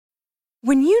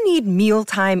When you need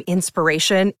mealtime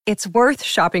inspiration, it's worth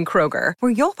shopping Kroger,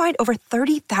 where you'll find over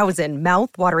 30,000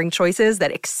 mouth-watering choices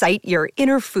that excite your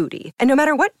inner foodie. And no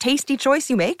matter what tasty choice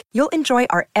you make, you'll enjoy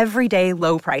our everyday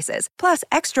low prices, plus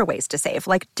extra ways to save,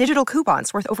 like digital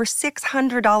coupons worth over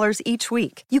 $600 each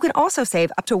week. You can also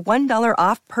save up to $1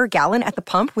 off per gallon at the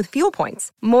pump with fuel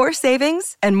points. More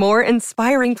savings and more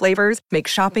inspiring flavors make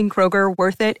shopping Kroger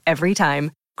worth it every time.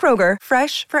 Kroger,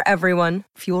 fresh for everyone.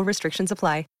 Fuel restrictions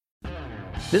apply.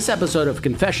 This episode of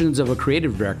Confessions of a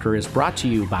Creative Director is brought to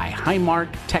you by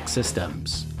Highmark Tech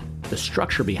Systems, the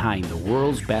structure behind the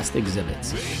world's best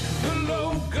exhibits. Make the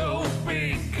logo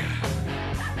big.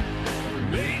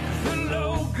 Make the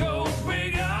logo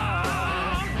bigger.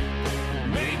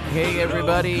 Hey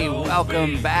everybody,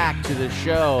 welcome back to the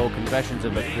show, Confessions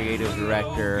of a Creative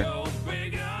Director.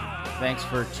 Thanks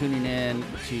for tuning in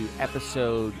to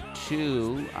episode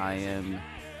 2. I am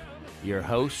your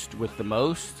host with the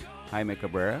most, Jaime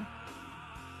Cabrera,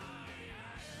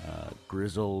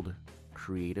 grizzled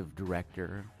creative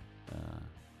director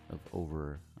of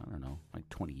over,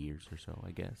 20 years or so,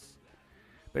 I guess.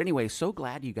 But anyway, so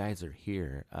glad you guys are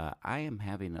here. I am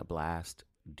having a blast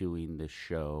doing this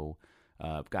show.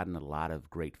 I've gotten a lot of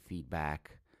great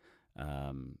feedback,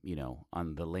 on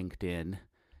the LinkedIn,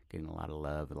 getting a lot of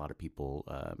love, a lot of people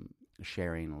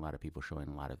sharing, a lot of people showing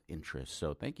a lot of interest.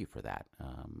 So thank you for that.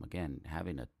 Again,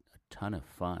 having a ton of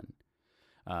fun.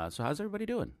 So how's everybody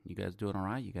doing? You guys doing all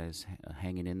right? You guys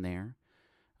hanging in there,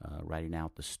 riding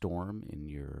out the storm in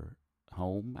your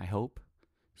home, I hope,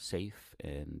 safe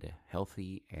and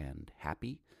healthy and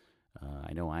happy.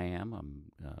 I know I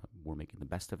am. We're making the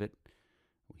best of it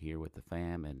here with the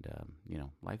fam, and,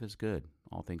 life is good.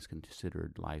 All things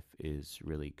considered, life is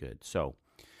really good. So,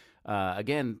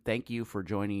 again, thank you for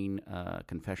joining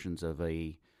Confessions of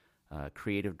a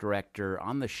Creative Director.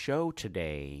 On the show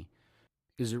today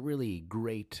is a really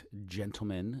great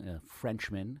gentleman, a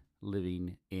Frenchman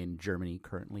living in Germany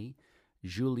currently,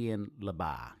 Julien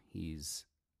Lebas. He's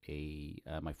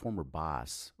my former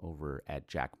boss over at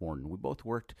Jack Morton. We both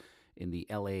worked in the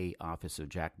LA office of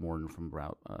Jack Morton from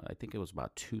about, I think it was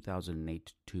about 2008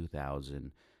 to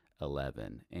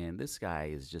 2011. And this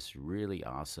guy is just really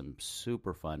awesome,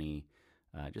 super funny,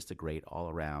 just a great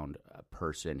all-around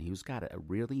person. He's got a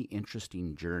really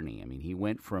interesting journey. I mean, he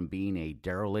went from being a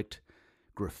derelict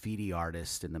graffiti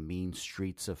artist in the mean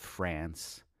streets of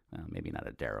France, maybe not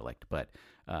a derelict, but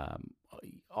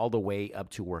all the way up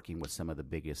to working with some of the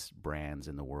biggest brands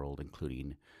in the world,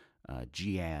 including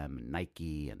GM,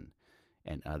 Nike,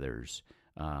 and others.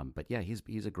 But yeah,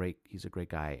 he's a great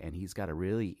guy, and he's got a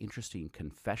really interesting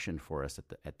confession for us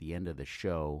at the end of the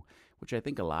show, which I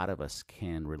think a lot of us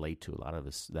can relate to. A lot of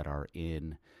us that are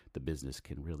in the business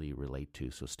can really relate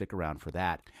to. So stick around for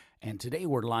that. And today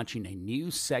we're launching a new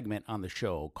segment on the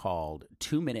show called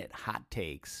 2-Minute Hot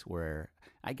Takes, where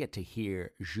I get to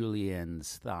hear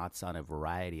Julien's thoughts on a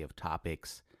variety of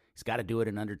topics. He's got to do it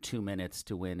in under 2 minutes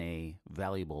to win a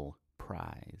valuable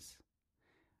prize.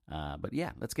 But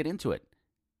yeah, let's get into it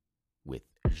with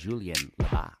Julien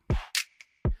Lebas.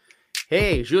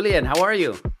 Hey, Julien, how are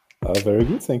you? Very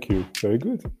good, thank you. Very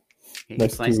good. Hey,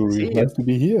 nice to see you. Nice to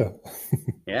be here.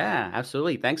 Yeah,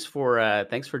 absolutely. Thanks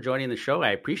for joining the show.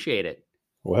 I appreciate it.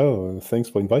 Well, thanks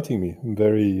for inviting me. I'm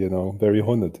very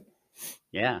honored.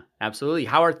 Yeah, absolutely.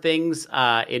 How are things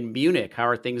in Munich? How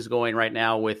are things going right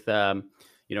now with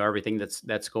everything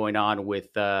that's going on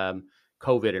with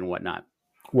COVID and whatnot?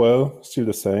 Well, still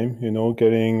the same.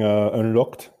 Getting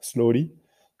unlocked slowly,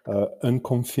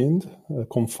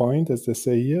 confined, as they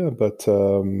say here. But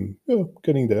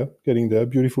getting there.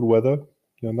 Beautiful weather.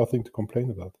 Nothing to complain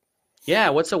about. Yeah,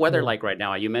 what's the weather like right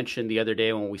now? You mentioned the other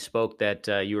day when we spoke that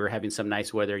you were having some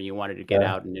nice weather and you wanted to get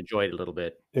out and enjoy it a little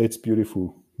bit. It's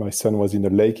beautiful. My son was in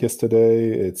the lake yesterday.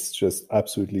 It's just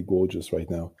absolutely gorgeous right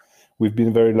now. We've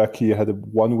been very lucky. I had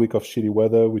 1 week of shitty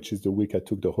weather, which is the week I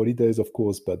took the holidays, of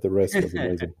course, but the rest was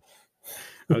amazing.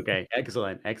 Okay,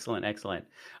 excellent.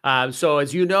 So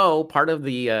as you know, part of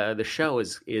the show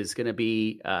is going to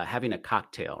be having a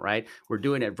cocktail, right? We're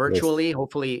doing it virtually. Yes.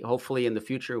 Hopefully in the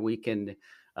future we can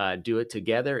do it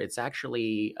together. It's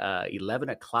actually 11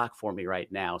 o'clock for me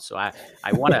right now, so I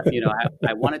want to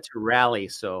I wanted to rally,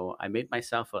 so I made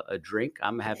myself a drink.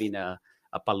 I'm having a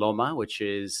Paloma, which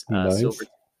is nice.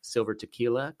 Silver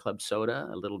tequila, club soda,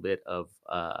 a little bit of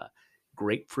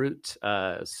grapefruit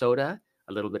soda,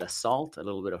 a little bit of salt, a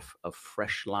little bit of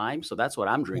fresh lime. So that's what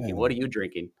I'm drinking. Yeah. What are you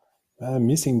drinking? I'm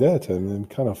missing that. I'm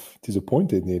kind of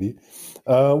disappointed, nearly.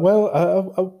 I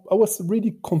was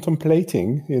really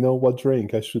contemplating, what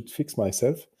drink I should fix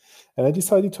myself. And I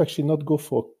decided to actually not go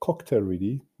for a cocktail,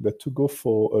 really, but to go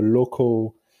for a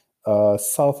local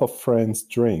south of France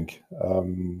drink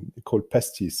called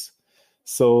pastis.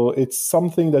 So it's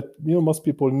something that most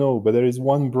people know, but there is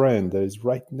one brand that is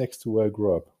right next to where I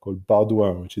grew up called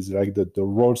Bardouin, which is like the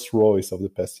Rolls Royce of the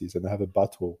pasties, and I have a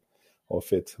bottle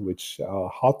of it, which are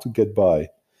hard to get by.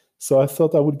 So I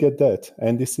thought I would get that,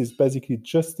 and this is basically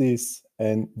just this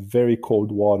and very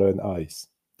cold water and ice.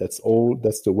 That's all.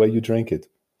 That's the way you drink it.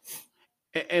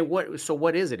 And what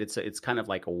is it? It's kind of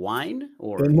like a wine,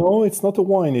 or No, it's not a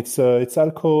wine. It's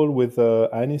alcohol with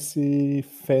anisey,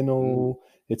 fennel.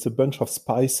 It's a bunch of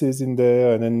spices in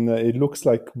there, and then it looks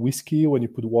like whiskey when you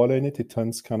put water in it. It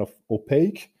turns kind of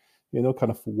opaque,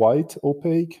 kind of white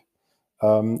opaque,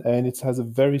 and it has a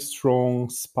very strong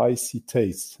spicy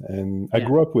taste. And I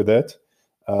grew up with that,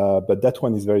 but that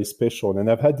one is very special. And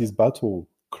I've had this bottle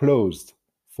closed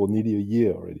for nearly a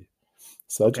year already,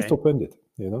 so I just opened it.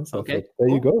 So I thought, there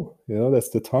you go. That's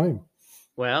the time.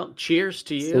 Well, cheers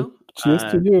to you. So, cheers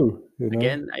to you.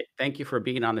 Again, I thank you for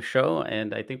being on the show,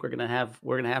 and I think we're gonna have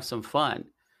some fun.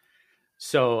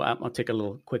 So I'll take a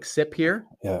little quick sip here.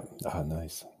 Yeah.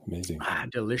 Nice, amazing.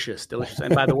 Delicious.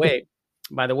 And by the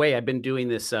way, I've been doing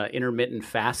this intermittent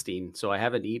fasting, so I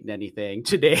haven't eaten anything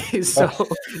today. So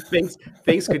things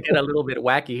could get a little bit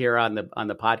wacky here on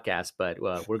the podcast, but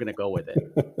we're gonna go with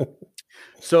it.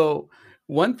 So.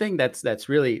 One thing that's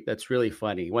really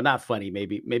funny. Well, not funny.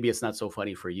 Maybe it's not so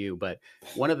funny for you, but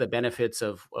one of the benefits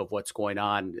of what's going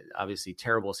on, obviously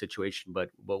terrible situation, but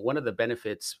one of the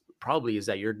benefits probably is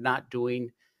that you're not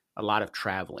doing a lot of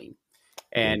traveling,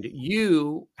 and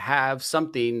you have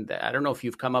something that I don't know if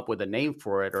you've come up with a name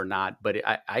for it or not, but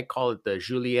I call it the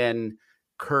Julien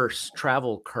curse,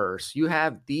 travel curse. You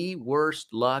have the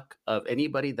worst luck of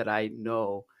anybody that I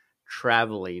know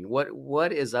traveling.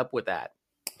 What is up with that?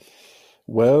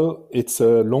 Well, it's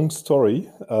a long story.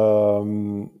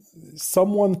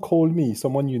 Someone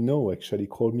actually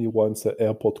called me once an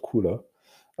airport cooler.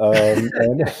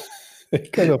 And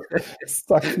it kind of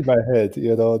stuck in my head,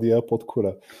 the airport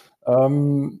cooler.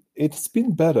 It's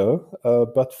been better,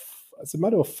 but as a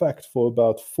matter of fact, for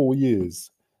about 4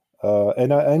 years.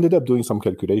 And I ended up doing some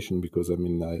calculation because, I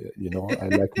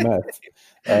like math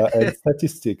and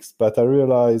statistics, but I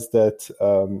realized that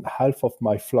half of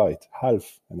my flight,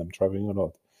 and I'm traveling a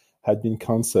lot, had been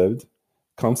canceled,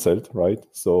 right?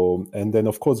 So, and then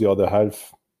of course the other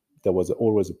half, there was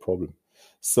always a problem.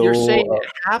 So you're saying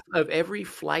that half of every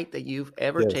flight that you've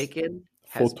ever taken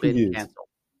has been canceled?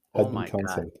 Had been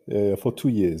canceled for 2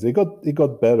 years. It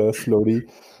got better slowly.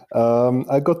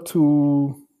 I got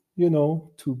to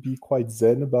be quite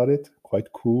zen about it,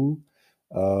 quite cool,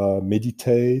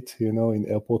 meditate, in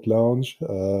airport lounge,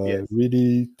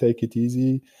 really take it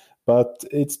easy. But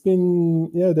it's been,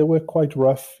 they were quite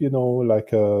rough,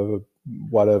 like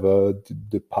whatever,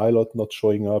 the pilot not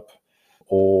showing up,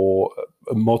 or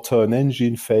a motor and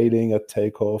engine failing at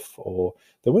takeoff, or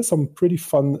there was some pretty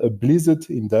fun, a blizzard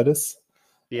in Dallas,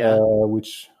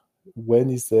 which... When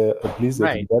is there a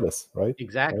blizzard in Dallas, right?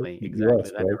 Exactly.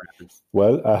 US, right?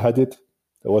 Well, I had it.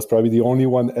 It was probably the only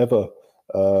one ever,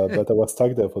 but I was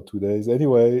stuck there for 2 days.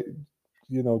 Anyway,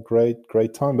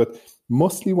 great time. But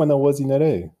mostly when I was in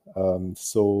LA.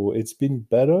 So it's been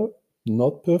better,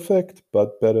 not perfect,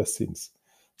 but better since.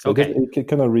 So it can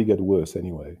kind of really get worse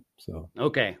anyway. So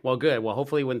okay, well, good. Well,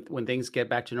 hopefully, when things get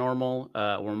back to normal,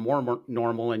 or more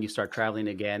normal, and you start traveling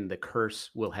again, the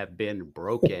curse will have been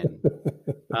broken.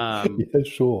 Yeah,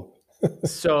 sure.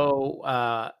 So,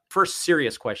 first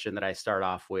serious question that I start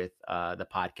off with the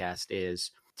podcast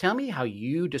is: tell me how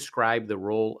you describe the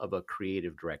role of a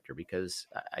creative director, because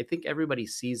I think everybody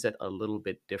sees it a little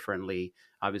bit differently.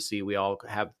 Obviously, we all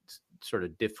have sort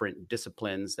of different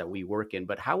disciplines that we work in,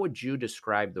 but how would you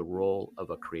describe the role of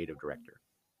a creative director?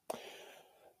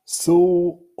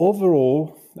 So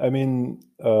overall, I don't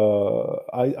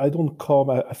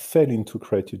I fell into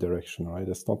creative direction, right?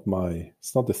 it's not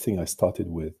the thing I started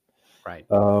with. Right.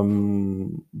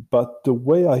 But the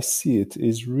way I see it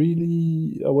is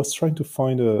really, I was trying to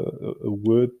find a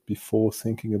word before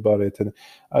thinking about it. And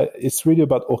it's really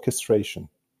about orchestration.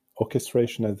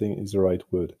 Orchestration, I think, is the right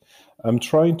word. I'm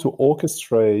trying to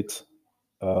orchestrate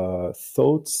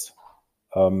thoughts,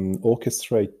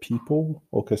 orchestrate people,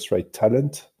 orchestrate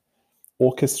talent,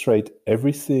 orchestrate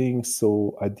everything.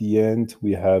 So at the end,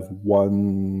 we have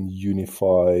one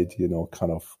unified,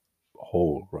 kind of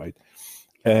whole, right?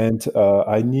 And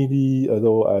I nearly,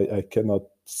 although I cannot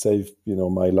save,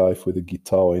 my life with a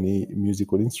guitar or any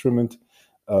musical instrument,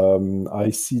 I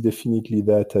see definitely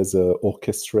that as an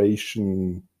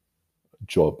orchestration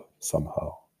job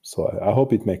somehow. So I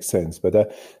hope it makes sense. But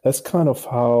that's kind of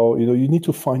how, you need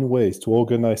to find ways to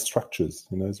organize structures.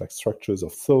 It's like structures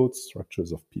of thoughts,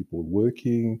 structures of people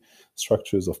working,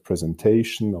 structures of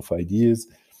presentation, of ideas.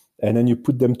 And then you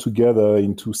put them together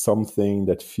into something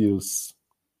that feels,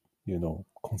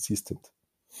 consistent.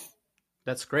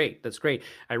 That's great. That's great.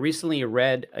 I recently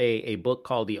read a book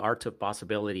called The Art of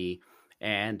Possibility,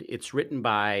 and it's written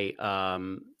by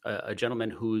a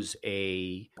gentleman who's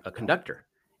a conductor.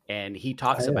 And he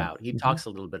talks talks a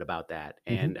little bit about that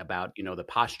and about, the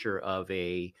posture of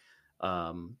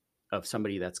of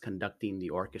somebody that's conducting the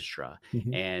orchestra.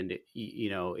 And,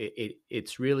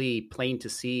 it's really plain to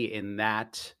see in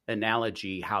that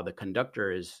analogy how the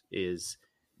conductor is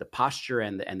the posture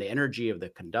and the energy of the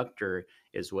conductor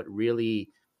is what really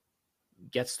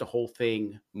gets the whole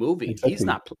thing moving.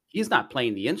 Exactly. He's not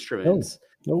playing the instruments,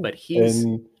 but he's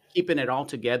keeping it all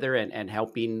together and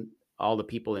helping all the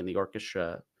people in the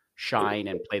orchestra shine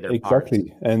and play their parts.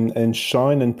 Exactly. And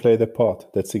shine and play their part.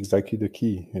 That's exactly the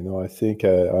key. I think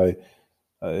a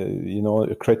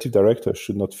creative director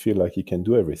should not feel like he can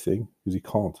do everything, because he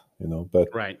can't, but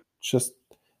just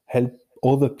help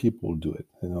other people do it,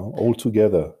 all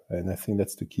together. And I think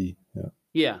that's the key.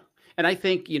 Yeah. And I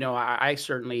think, I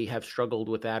certainly have struggled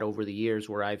with that over the years,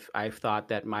 where I've thought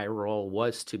that my role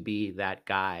was to be that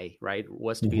guy, right?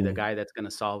 Was to be the guy that's going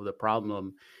to solve the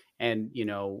problem. And,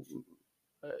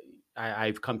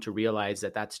 I've come to realize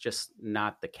that that's just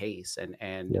not the case.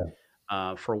 And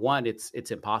for one, it's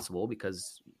impossible,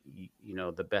 because,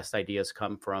 the best ideas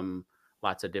come from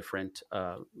lots of different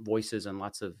voices and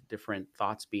lots of different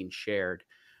thoughts being shared.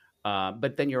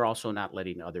 But then you're also not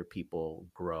letting other people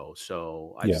grow.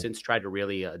 So I've since tried to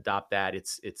really adopt that.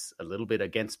 It's a little bit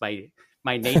against my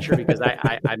nature, because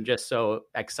I'm just so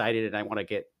excited and I want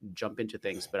to jump into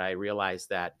things. But I realize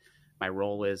that my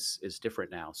role is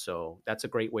different now. So that's a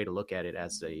great way to look at it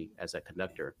as a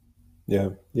conductor. Yeah.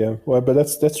 Well, but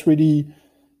that's really,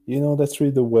 that's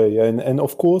really the way. And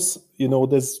of course,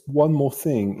 there's one more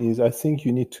thing is, I think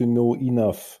you need to know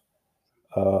enough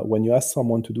when you ask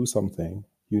someone to do something.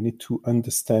 You need to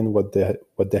understand what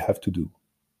they have to do,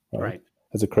 right?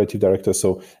 As a creative director.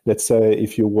 So let's say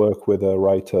if you work with a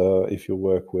writer, if you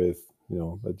work with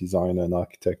a designer, an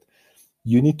architect,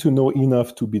 you need to know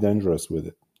enough to be dangerous with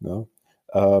it.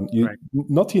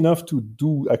 Not enough to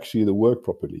do actually the work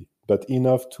properly, but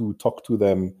enough to talk to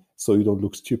them so you don't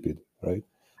look stupid, right?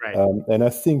 And I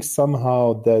think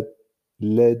somehow that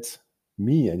led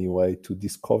me anyway to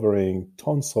discovering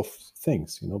tons of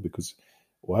things, because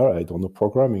I don't know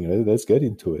programming. Let's get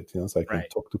into it. So I can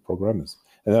talk to programmers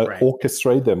and I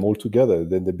orchestrate them all together.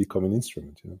 Then they become an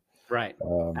instrument. Right.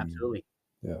 Absolutely.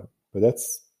 Yeah. But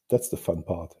that's the fun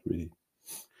part, really.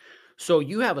 So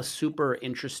you have a super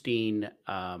interesting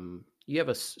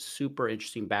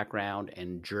background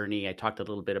and journey. I talked a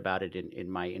little bit about it in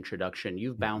my introduction.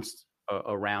 You've bounced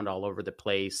around all over the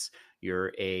place.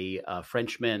 You're a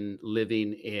Frenchman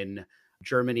living in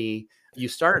Germany. You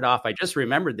started off, I just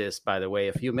remembered this, by the way,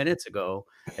 a few minutes ago.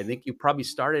 I think you probably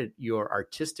started your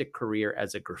artistic career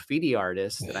as a graffiti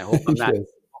artist. And I hope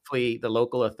hopefully the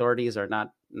local authorities are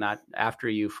not after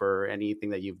you for anything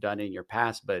that you've done in your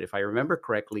past. But if I remember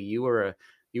correctly, you were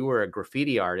a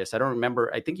graffiti artist. I don't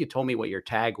remember. I think you told me what your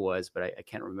tag was, but I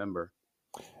can't remember.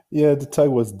 Yeah, the tag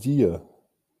was Dear.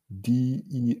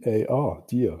 D-E-A-R.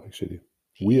 Dear, actually.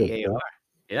 Weird. D-E-A-R.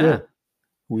 Yeah.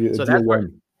 Weird. So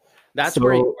that's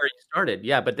where you started.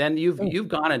 Yeah. But then you've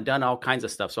gone and done all kinds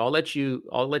of stuff. So I'll let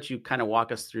you kind of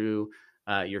walk us through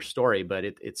your story, but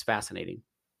it's fascinating.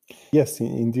 Yes,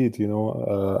 indeed.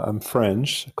 I'm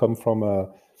French. I come from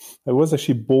I was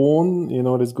actually born,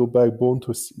 let's go back, born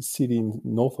to a city in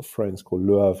north of France called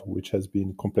Le Havre, which has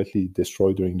been completely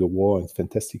destroyed during the war. It's a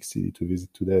fantastic city to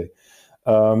visit today.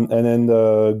 And then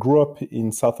grew up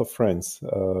in south of France,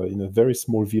 in a very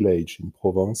small village in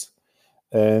Provence.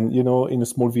 And, in a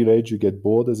small village, you get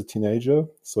bored as a teenager.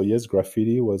 So yes,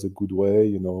 graffiti was a good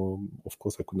way, of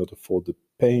course I could not afford the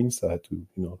paints. I had to,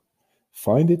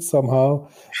 find it somehow,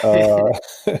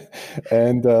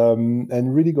 and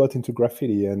really got into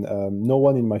graffiti. And no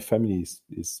one in my family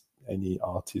is any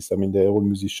artist. I mean, they're all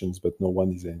musicians, but no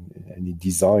one is in any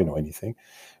design or anything.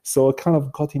 So I kind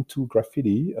of got into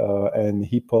graffiti and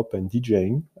hip hop and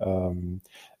DJing,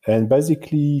 and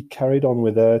basically carried on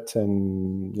with that,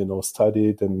 and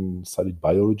studied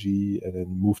biology, and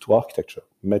then moved to architecture.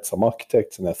 Met some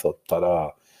architects, and I thought,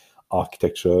 ta-da,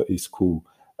 architecture is cool.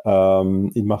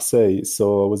 In Marseille.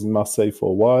 So I was in Marseille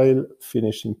for a while,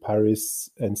 finished in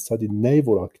Paris, and studied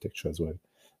naval architecture as well.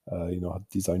 I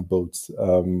designed boats.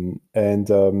 So I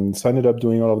ended up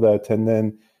doing all of that. And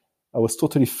then I was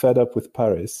totally fed up with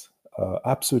Paris.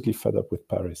 absolutely fed up with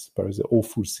Paris. Paris is an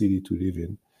awful city to live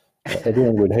in.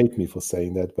 Everyone will hate me for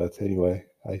saying that, but anyway,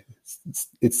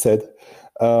 it's said.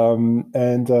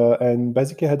 And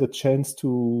basically, I had a chance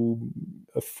to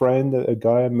a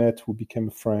guy I met who became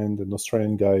a friend, an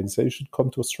Australian guy, and said, "You should come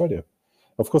to Australia."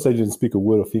 Of course, I didn't speak a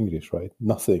word of English, right?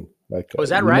 Nothing. Like, Was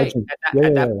that right? imagine,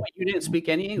 At that point, you didn't speak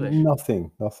any English.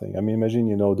 Nothing. I mean, imagine,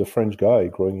 the French guy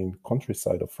growing in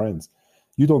countryside of France.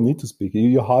 You don't need to speak.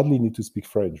 You hardly need to speak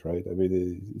French, right? I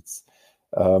mean, it's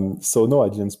so no, I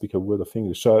didn't speak a word of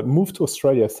English. So I moved to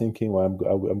Australia thinking, well,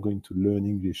 I'm going to learn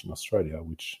English in Australia,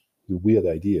 which is a weird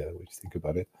idea when you think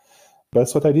about it. But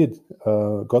that's what I did.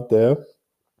 Got there.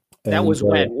 That was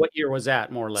when? What year was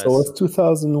that, more or less? So it was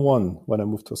 2001 when I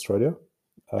moved to Australia.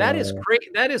 That is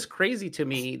That is crazy to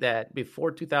me that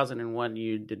before 2001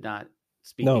 you did not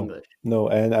speak English. No,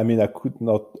 and I mean I could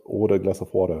not order a glass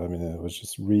of water. I mean it was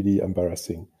just really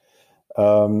embarrassing.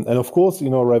 And of course,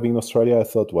 arriving in Australia, I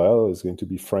thought, well, it's going to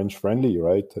be French friendly,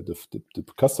 right? The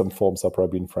custom forms are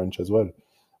probably in French as well.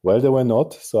 Well, they were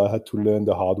not, so I had to learn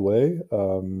the hard way.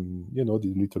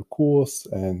 The little course,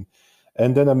 and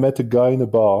then I met a guy in a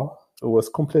bar who was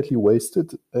completely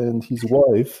wasted, and his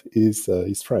wife is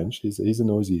French. He's an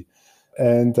Aussie,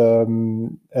 and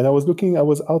I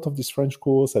was out of this French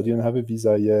course. I didn't have a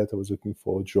visa yet. I was looking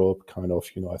for a job, kind of.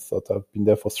 I thought I've been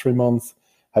there for 3 months,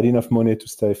 had enough money to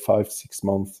stay 5-6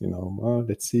 months.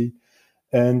 Let's see.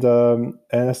 And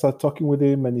I started talking with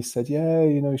him, and he said, "Yeah,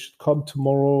 you should come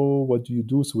tomorrow. What do you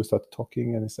do?" So we started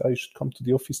talking, and he said, "You should come to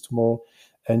the office tomorrow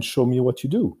and show me what you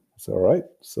do." I said, "All right."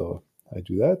 So I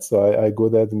do that. So I go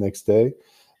there the next day,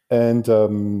 and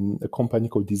a company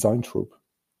called Design Troop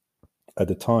at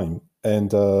the time,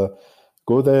 and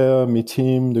go there, meet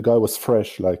him. The guy was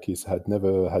fresh, like he had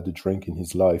never had a drink in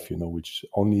his life, which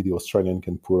only the Australian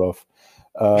can pull off.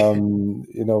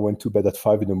 Went to bed at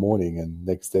 5 a.m, and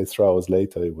next day, 3 hours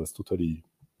later, it was totally,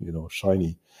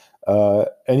 shiny.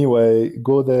 Anyway,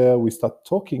 go there, we start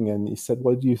talking, and he said,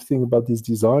 "What do you think about this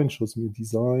design?" Shows me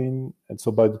design. And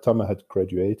so by the time I had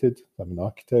graduated, I'm an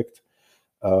architect,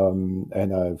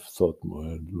 and I thought,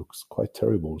 well, it looks quite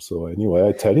terrible. So anyway,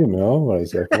 I tell him, I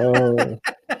was like, well,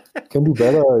 can do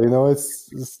better,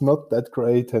 it's not that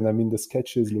great. And I mean, the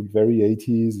sketches look very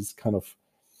 80s. It's kind of.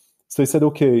 So he said,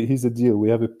 "Okay, here's the deal. We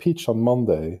have a pitch on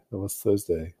Monday." That was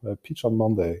Thursday. A pitch on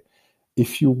Monday.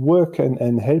 If you work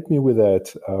and help me with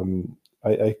that,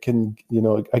 I can,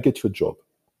 I get you a job.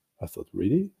 I thought,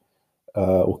 really?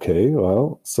 Okay,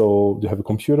 well, so do you have a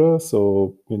computer?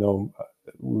 So,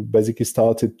 we basically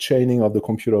started chaining of the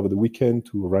computer over the weekend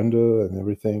to render and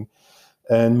everything,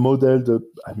 and modeled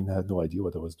I had no idea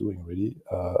what I was doing, really.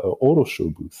 An auto show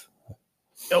booth.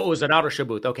 Oh, it was an auto show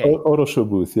booth. Okay. Auto show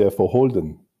booth, yeah, for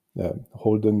Holden. Yeah,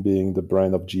 Holden being the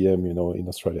brand of GM, in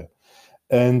Australia.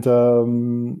 And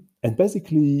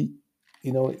basically,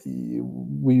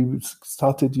 we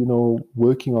started,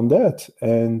 working on that.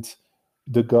 And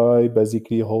the guy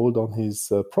basically held on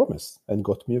his promise and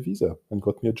got me a visa and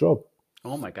got me a job.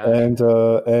 Oh my God.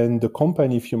 And the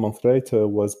company a few months later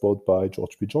was bought by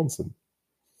George B. Johnson.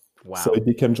 Wow. So it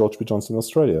became George B. Johnson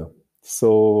Australia.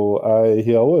 So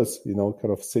here I was,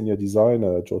 kind of senior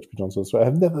designer at George B. Johnson. So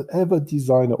I've never ever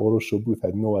designed an auto show booth. I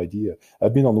had no idea.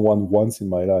 I've been on one once in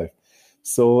my life.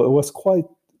 So it was quite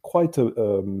a.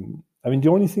 The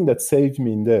only thing that saved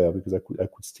me in there, because I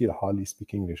could still hardly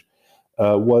speak English,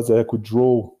 was that I could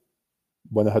draw.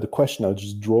 When I had a question, I would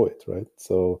just draw it, right?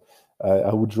 So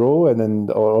I would draw, and then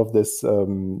all of this, I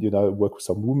work with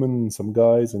some women, some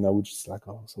guys, and I would just like,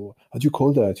 oh, so how do you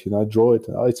call that? I draw it.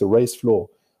 Oh, it's a raised floor.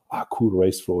 Ah, cool,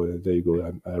 raised floor. There you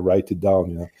go. I write it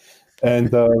down,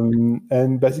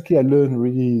 and basically I learned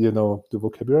really, the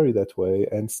vocabulary that way,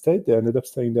 and stayed there. Ended up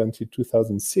staying there until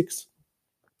 2006.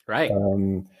 Right.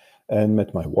 And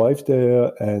met my wife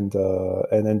there, and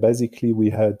then basically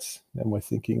we're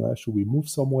thinking, should we move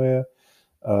somewhere?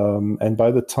 And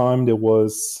by the time there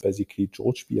was basically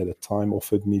George B at the time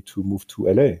offered me to move to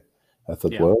LA. I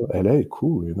thought, well, LA,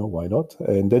 cool, why not?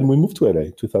 And then we moved to LA,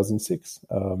 2006.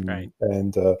 Right.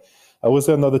 And I was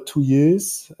there another 2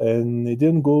 years, and it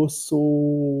didn't go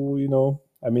so,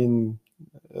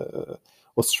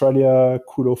 Australia,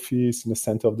 cool office in the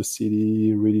center of the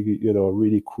city, really,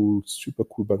 really cool, super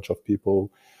cool bunch of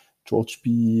people. George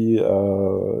B,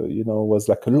 was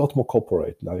like a lot more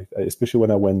corporate, like especially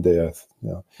when I went there.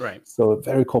 Right. So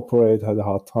very corporate, had a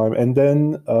hard time. And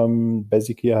then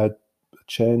basically I had a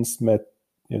chance, met,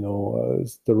 the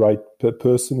right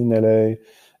person in LA,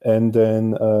 and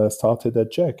then started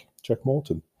at Jack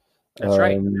Morton. That's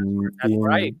right. That's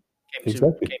right.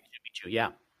 Exactly. Came to meet you, yeah.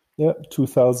 Yeah,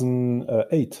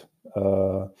 2008.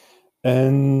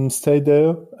 and stayed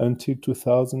there until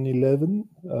 2011.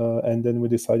 And then we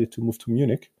decided to move to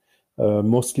Munich,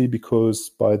 mostly because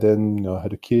by then I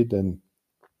had a kid, and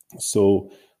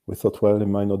so we thought, well, it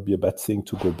might not be a bad thing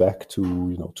to go back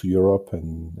to to Europe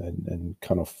and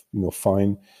kind of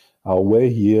find our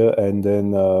way here. And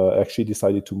then actually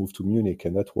decided to move to Munich,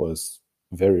 and that was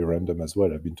very random as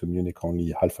well. I've been to Munich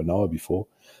only half an hour before,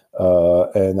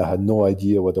 and I had no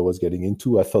idea what I was getting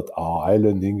into. I thought, I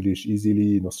learned English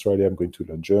easily in Australia. I'm going to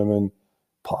learn German.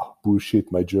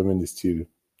 Bullshit. My German is still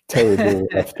terrible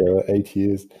after 8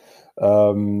 years.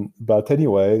 But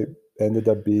anyway, ended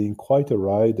up being quite a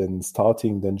ride, and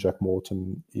starting then Jack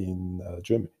Morton in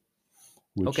Germany,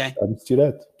 which I'm still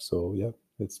at. So yeah,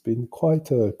 it's been quite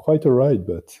a ride,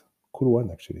 but cool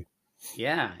one actually.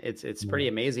 Yeah, it's pretty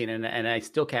amazing, and I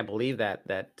still can't believe that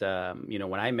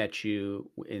when I met you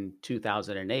in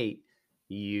 2008,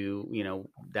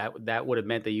 that would have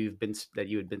meant that you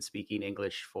had been speaking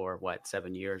English for what,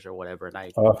 7 years or whatever, and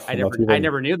I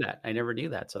never knew that. I never knew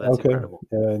that, so that's incredible.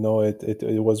 Yeah, no,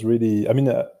 it was really. I mean,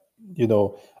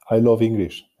 I love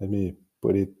English. Let me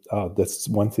put it out. That's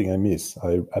one thing I miss.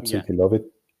 I absolutely love it,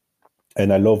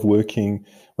 and I love working.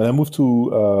 When I moved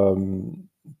to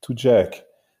Jack.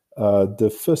 The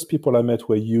first people I met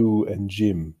were you and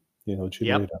Jim. Jim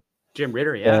Ritter. Jim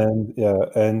Ritter, yeah.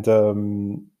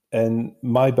 And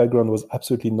my background was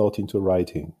absolutely not into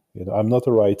writing. I'm not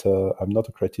a writer. I'm not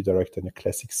a creative director in a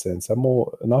classic sense. I'm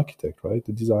more an architect, right?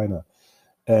 A designer.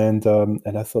 And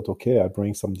I thought, okay, I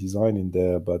bring some design in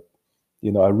there, but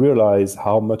I realized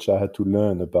how much I had to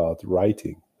learn about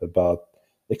writing, about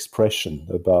expression,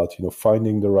 about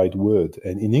finding the right word,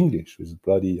 and in English it was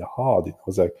bloody hard. It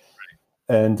was like.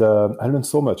 And I learned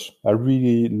so much. I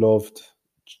really loved,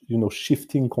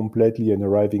 shifting completely and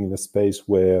arriving in a space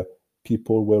where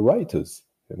people were writers,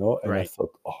 and I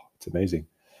thought, it's amazing.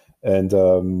 And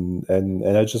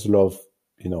I just love,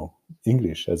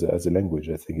 English as a language.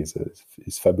 I think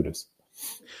is fabulous.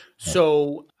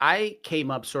 So I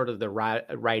came up sort of the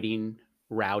writing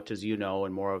route, as you know,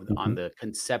 and more of on the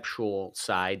conceptual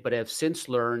side, but have since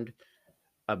learned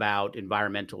about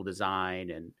environmental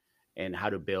design and how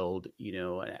to build,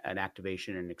 an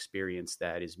activation and experience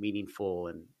that is meaningful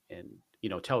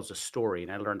and tells a story.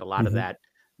 And I learned a lot of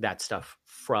that stuff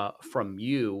from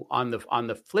you. On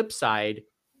the flip side,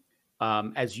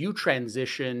 as you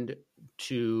transitioned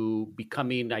to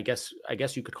becoming, I guess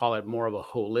you could call it more of a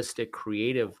holistic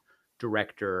creative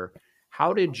director,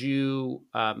 how did you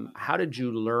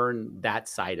learn that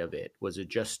side of it? Was it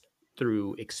just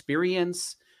through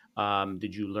experience?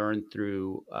 Did you learn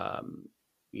through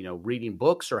reading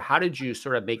books, or how did you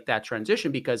sort of make that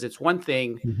transition? Because it's one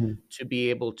thing to be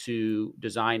able to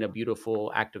design a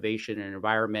beautiful activation and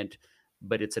environment,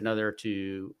 but it's another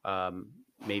to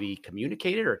maybe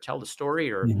communicate it or tell the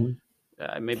story, or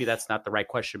maybe that's not the right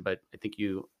question, but I think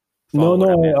you follow what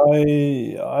I meant.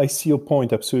 I see your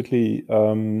point. Absolutely.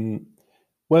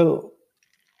 Well,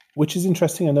 which is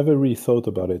interesting. I never really thought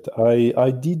about it.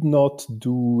 I did not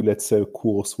do, let's say, a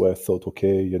course where I thought,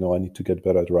 okay, I need to get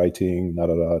better at writing.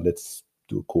 Let's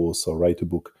do a course or write a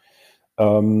book.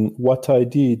 What I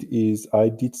did is I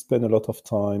did spend a lot of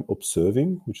time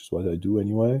observing, which is what I do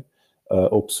anyway.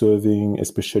 Observing,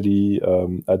 especially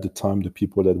at the time, the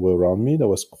people that were around me that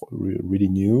was really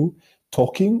new.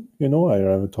 Talking, I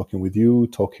remember talking with you,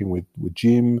 talking with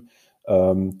Jim,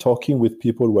 talking with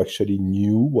people who actually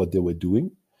knew what they were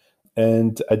doing.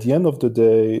 And at the end of the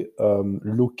day,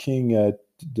 looking at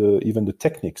even the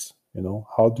techniques,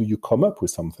 how do you come up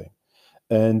with something?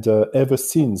 And ever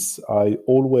since, I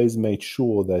always made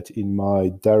sure that in my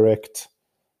direct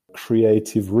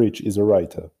creative reach is a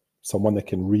writer, someone that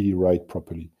can really write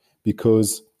properly.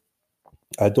 Because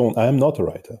I am not a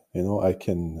writer. I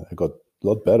got a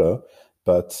lot better,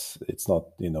 but it's not,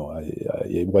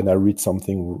 when I read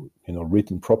something,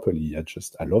 written properly,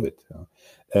 I love it.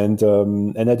 And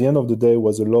at the end of the day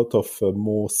was a lot of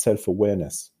more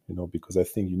self-awareness, because I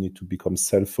think you need to become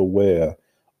self-aware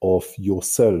of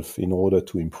yourself in order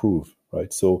to improve,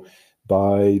 right? So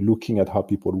by looking at how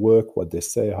people work, what they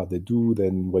say, how they do,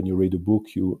 then when you read a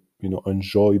book, you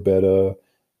enjoy better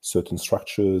certain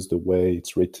structures, the way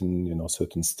it's written,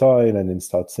 certain style, and then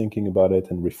start thinking about it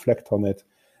and reflect on it.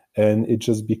 And it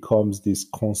just becomes this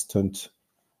constant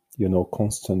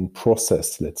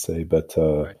process, let's say. But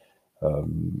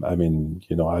I mean,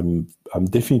 I'm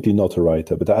definitely not a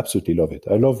writer, but I absolutely love it.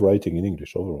 I love writing in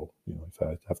English overall. If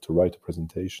I have to write a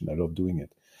presentation, I love doing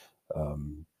it.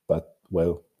 But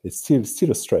well, it's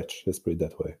still a stretch. Let's put it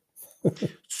that way.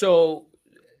 So,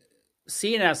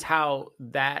 seeing as how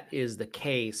that is the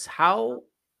case, how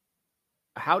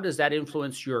does that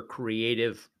influence your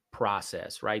creative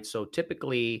process, right? So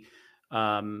typically,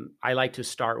 I like to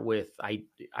start with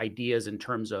ideas in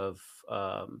terms of,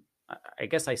 I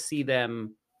guess I see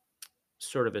them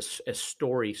sort of as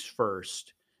stories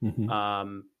first.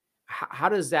 Mhm. How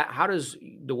does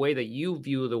the way that you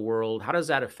view the world, how does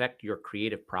that affect your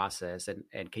creative process?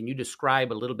 And can you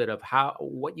describe a little bit of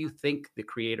what you think the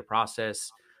creative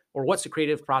process, or what's the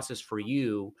creative process for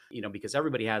you? Because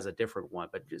everybody has a different one,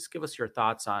 but just give us your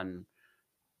thoughts on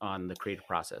the creative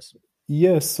process.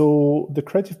 Yeah, so the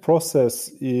creative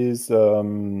process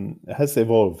has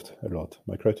evolved a lot.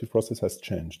 My creative process has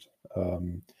changed.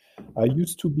 I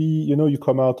used to be, you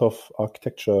come out of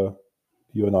architecture,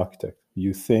 you're an architect.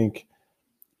 You think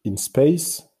in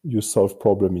space, you solve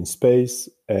problem in space,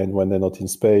 and when they're not in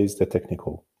space, they're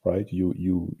technical, right?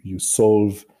 You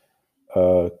solve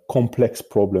complex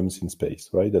problems in space,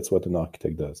 right? That's what an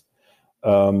architect does.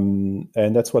 And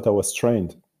that's what I was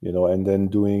trained, and then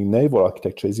doing naval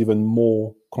architecture is even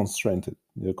more constrained.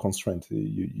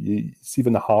 It's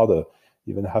even harder.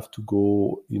 You even have to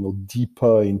go,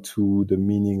 deeper into the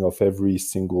meaning of every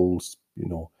single,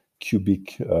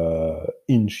 cubic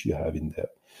inch you have in there.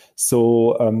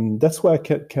 So that's where I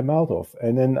came out of.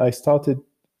 And then I started,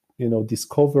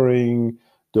 discovering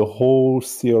the whole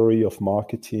theory of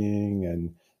marketing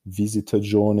and visitor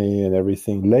journey and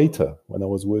everything later when I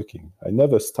was working. I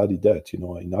never studied that.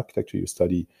 In architecture, you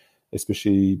study,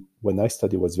 especially when I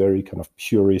studied, was very kind of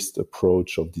purist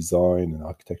approach of design and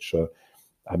architecture.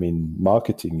 I mean,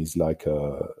 marketing is like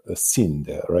a sin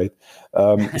there, right?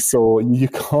 So you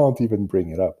can't even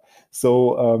bring it up.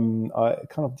 So I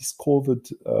kind of discovered,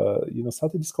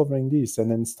 started discovering this,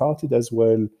 and then started as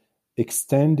well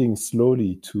extending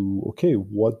slowly to, okay,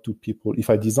 what do people, if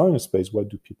I design a space, what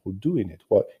do people do in it?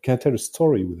 What can I tell a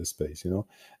story with a space,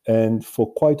 And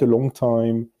for quite a long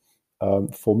time,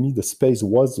 for me, the space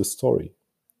was the story,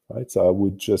 right? So I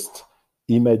would just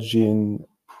imagine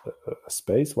a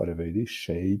space, whatever it is,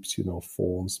 shapes,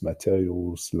 forms,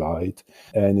 materials, light,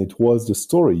 and it was the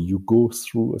story. You go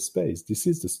through a space. This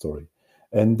is the story.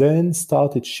 And then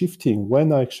started shifting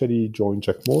when I actually joined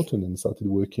Jack Morton and started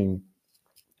working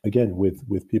again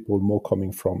with people more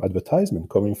coming from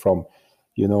advertisement, coming from,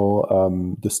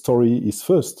 the story is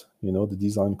first, the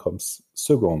design comes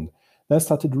second. Then I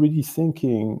started really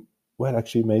thinking, well,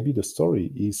 actually, maybe the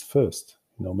story is first.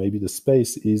 Maybe the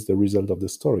space is the result of the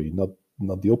story, not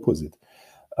the opposite.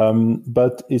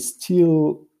 But it's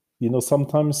still,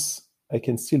 sometimes I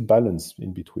can still balance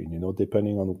in between,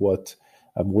 depending on what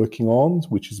I'm working on,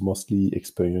 which is mostly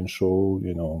experiential,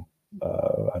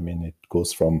 it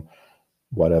goes from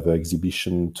whatever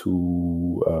exhibition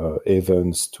to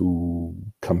events to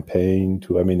campaign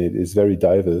to, it is very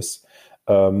diverse.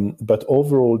 But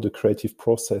overall, the creative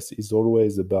process is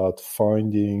always about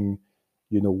finding,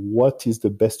 what is the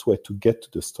best way to get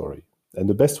to the story. And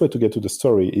the best way to get to the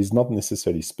story is not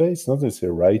necessarily space, not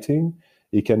necessarily writing.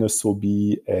 It can also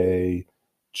be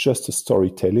just a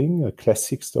storytelling, a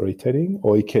classic storytelling,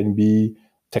 or it can be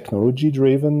technology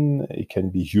driven. It can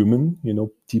be human,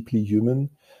 deeply human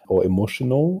or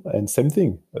emotional. And same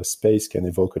thing, a space can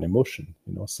evoke an emotion,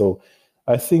 So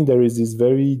I think there is this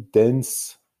very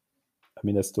dense,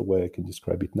 that's the way I can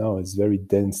describe it now. It's very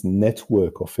dense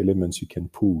network of elements you can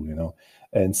pull,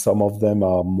 and some of them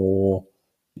are more,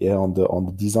 on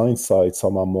the design side,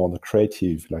 some are more on the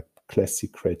creative, like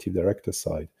classic creative director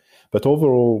side. But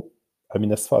overall,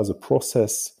 as far as a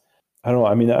process, I don't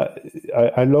know.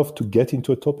 I love to get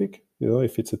into a topic,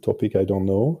 if it's a topic I don't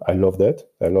know, I love that.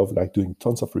 I love like doing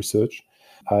tons of research.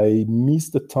 I miss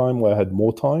the time where I had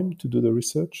more time to do the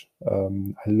research.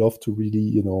 I love to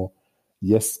really,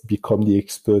 become the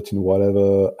expert in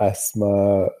whatever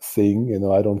asthma thing,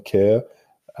 I don't care.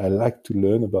 I like to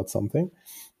learn about something.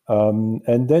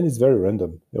 And then it's very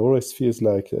random. It always feels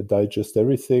like I digest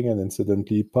everything and then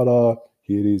suddenly, pada,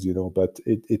 here it is, but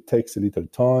it takes a little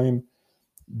time.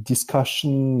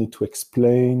 Discussion, need to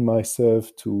explain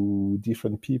myself to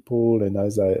different people. And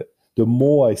the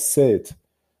more I say it,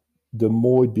 the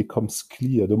more it becomes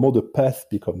clear, the more the path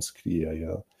becomes clear,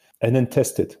 And then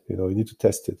test it, you need to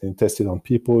test it and test it on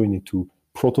people. You need to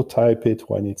prototype it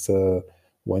when it's a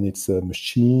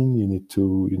machine. You need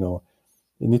to,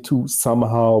 you need to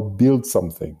somehow build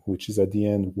something, which is at the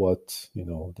end what,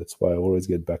 that's why I always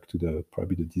get back to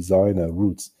probably the designer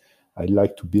roots. I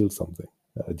like to build something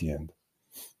at the end.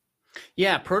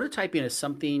 Yeah, prototyping is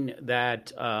something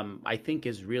that I think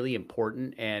is really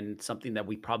important and something that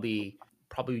we probably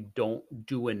don't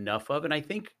do enough of. And I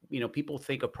think, people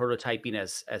think of prototyping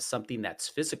as something that's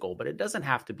physical, but it doesn't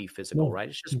have to be physical, right?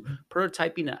 It's just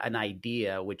prototyping an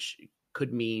idea, which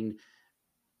could mean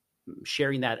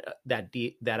sharing that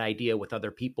idea with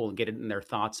other people and getting their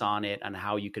thoughts on it and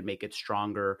how you could make it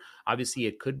stronger. Obviously,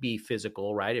 it could be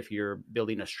physical, right? If you're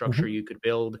building a structure, you could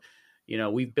build.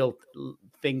 We've built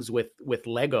things with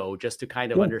Lego just to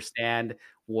kind of understand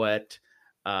what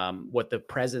the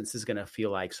presence is going to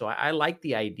feel like. So I like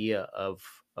the idea of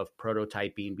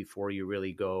prototyping before you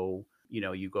really go.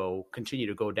 Continue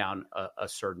to go down a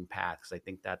certain path, because I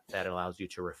think that allows you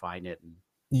to refine it.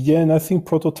 Yeah, and I think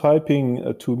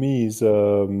prototyping to me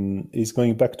is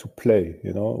going back to play.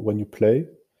 When you play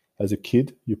as a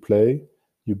kid, you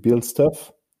build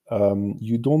stuff.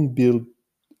 You don't build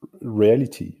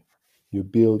reality. You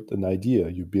build an idea.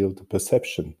 You build a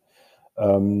perception.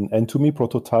 And to me,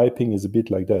 prototyping is a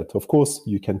bit like that. Of course,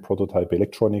 you can prototype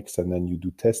electronics, and then you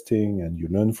do testing and you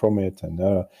learn from it.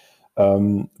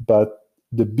 But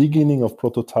the beginning of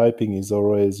prototyping is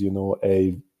always,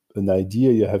 an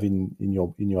idea you have in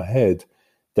your head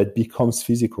that becomes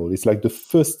physical. It's like the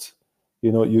first,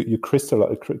 you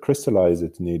crystallize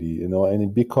it nearly, and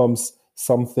it becomes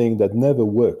something that never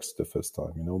works the first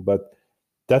time, But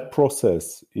that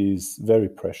process is very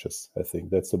precious. I think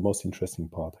that's the most interesting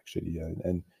part, actually.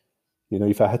 And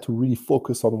if I had to really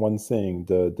focus on one thing,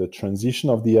 the transition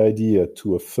of the idea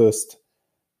to a first,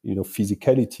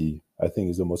 physicality, I think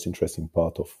is the most interesting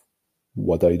part of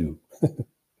what I do.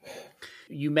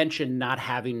 You mentioned not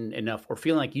having enough, or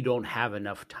feeling like you don't have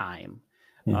enough time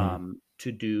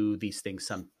to do these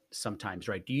things sometimes,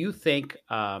 right? Do you think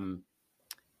that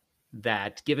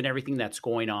given everything that's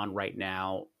going on right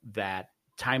now, that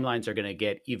timelines are going to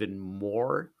get even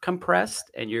more compressed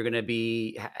and you're going to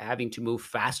be having to move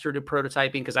faster to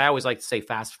prototyping? Because I always like to say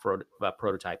fast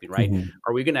prototyping, right?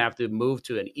 Are we going to have to move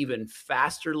to an even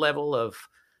faster level of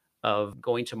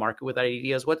going to market with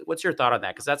ideas? What's your thought on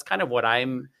that? Because that's kind of what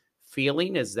I'm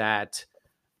feeling, is that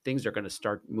things are going to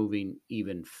start moving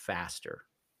even faster.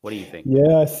 What do you think?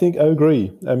 Yeah, I think I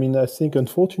agree. I mean, I think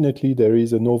unfortunately there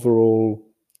is an overall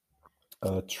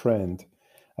trend.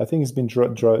 I think it's been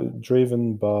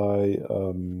driven by,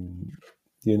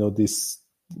 this.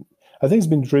 I think it's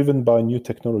been driven by new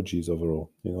technologies overall.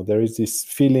 There is this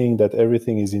feeling that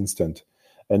everything is instant.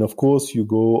 And of course, you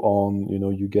go on,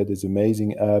 you get these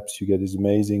amazing apps, you get these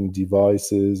amazing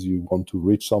devices, you want to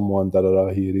reach someone,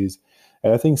 here it is.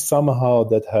 And I think somehow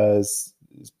that has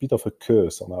a bit of a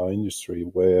curse on our industry,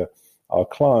 where our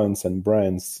clients and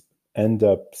brands end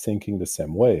up thinking the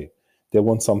same way. They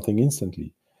want something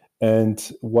instantly.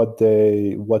 And what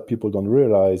people don't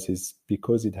realize is,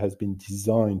 because it has been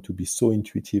designed to be so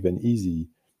intuitive and easy,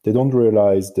 they don't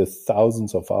realize the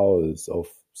thousands of hours of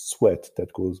sweat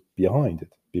that goes behind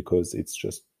it, because it's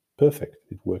just perfect.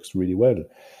 It works really well.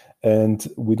 And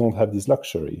we don't have this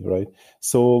luxury, right?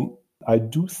 So I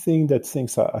do think that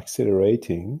things are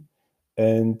accelerating.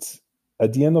 And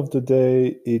at the end of the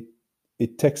day,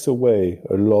 it takes away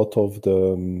a lot of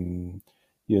the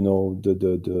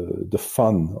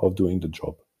fun of doing the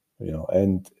job,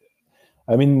 and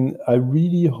I mean, I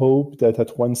really hope that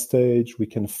at one stage we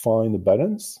can find a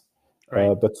balance.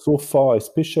 Right. But so far,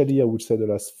 especially I would say the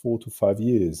last 4 to 5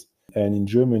 years, and in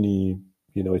Germany,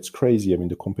 it's crazy. I mean,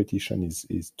 the competition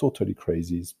is totally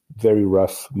crazy. It's very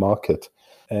rough market.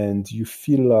 And you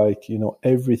feel like,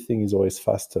 everything is always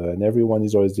faster and everyone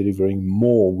is always delivering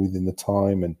more within the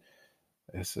time. And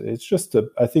it's just,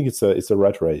 I think it's a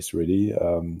rat race, really.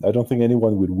 I don't think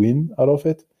anyone will win out of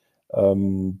it.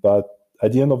 But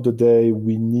at the end of the day,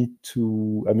 we need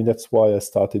to, I mean, that's why I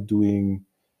started doing,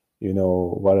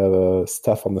 whatever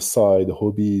stuff on the side,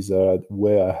 hobbies,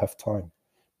 where I have time.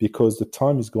 Because the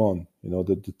time is gone,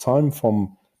 the time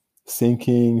from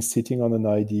thinking, sitting on an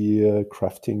idea,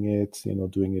 crafting it,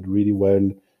 doing it really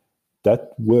well,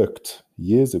 that worked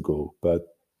years ago.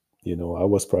 But, I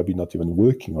was probably not even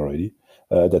working already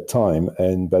at that time,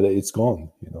 but it's gone,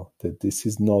 that this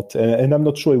is not, and I'm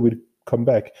not sure it will come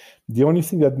back. The only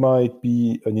thing that might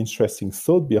be an interesting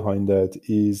thought behind that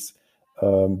is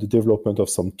the development of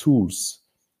some tools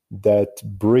that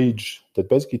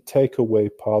basically take away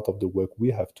part of the work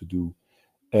we have to do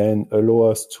and allow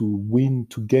us to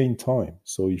gain time.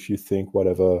 So if you think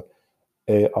whatever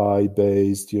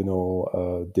AI-based,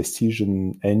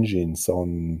 decision engines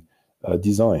on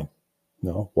design,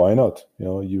 why not?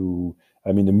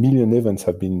 A million events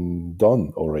have been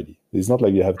done already. It's not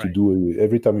like you have to do,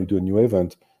 every time you do a new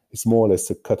event, it's more or less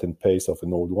a cut and paste of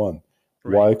an old one.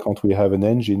 Right. Why can't we have an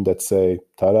engine that say,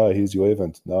 ta-da, here's your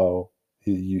event. Now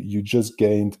you just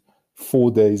gained 4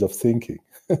 days of thinking.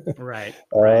 Right.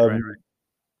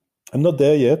 I'm not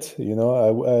there yet. I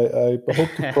hope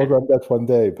to program that one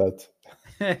day, but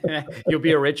you'll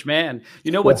be a rich man.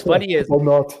 What's funny is, or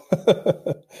not.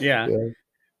 Yeah.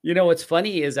 You know, what's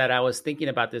funny is that I was thinking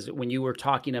about this when you were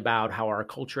talking about how our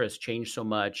culture has changed so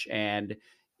much, and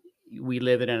we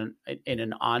live in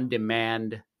an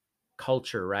on-demand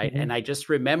culture, right? And Mhm. I just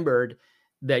remembered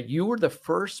that you were the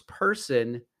first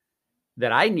person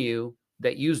that I knew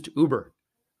that used Uber.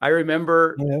 I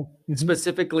remember Yeah. Mhm.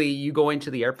 specifically you going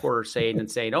to the airport or saying,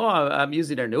 "Oh, I'm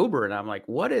using an Uber," and I'm like,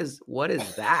 "What is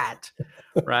that?"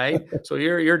 Right? So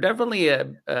you're definitely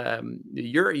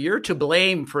you're to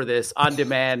blame for this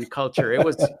on-demand culture.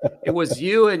 It was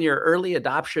you and your early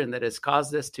adoption that has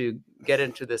caused us to get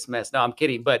into this mess. No, I'm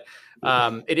kidding, but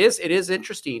it is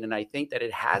interesting, and I think that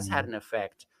it has had Mm. an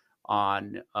effect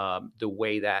on the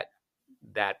way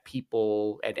that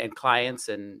people and clients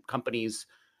and companies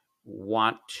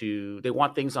want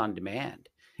things on demand.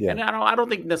 Yeah. And I don't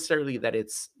think necessarily that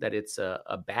it's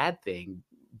a bad thing,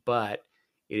 but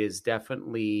it is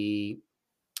definitely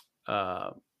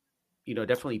uh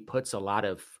definitely puts a lot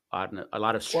of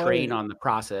strain Well, on the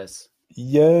process.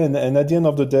 yeah, and at the end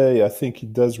of the day, I think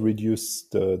it does reduce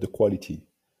the quality.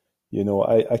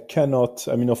 I cannot,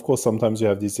 I mean, of course, sometimes you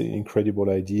have this incredible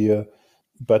idea,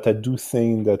 but I do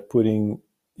think that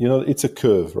it's a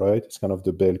curve, right? It's kind of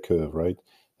the bell curve, right?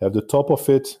 You have the top of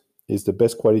it is the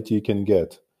best quality you can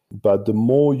get. But the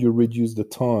more you reduce the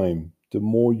time, the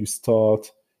more you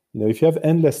start, if you have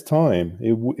endless time,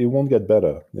 it won't get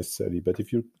better necessarily. But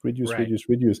if you reduce, Right. reduce,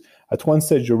 reduce, at one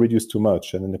stage you reduce too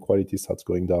much and then the quality starts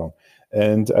going down.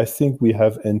 And I think we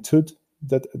have entered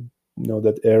that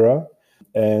era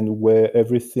and where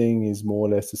everything is more or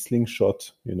less a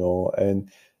slingshot, and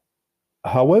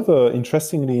however,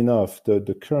 interestingly enough,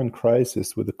 the current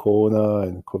crisis with the corona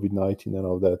and COVID-19 and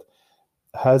all that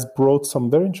has brought some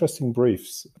very interesting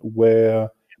briefs where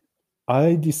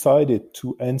I decided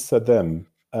to answer them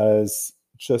as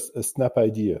just a snap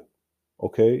idea.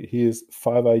 Okay, here's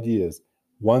 5 ideas,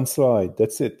 one slide,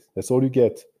 that's it, that's all you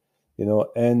get.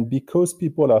 And because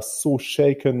people are so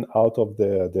shaken out of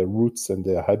their roots and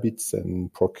their habits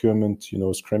and procurement,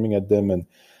 screaming at them, and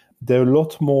they're a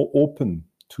lot more open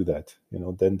to that,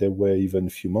 than they were even a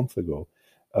few months ago.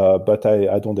 But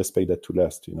I don't expect that to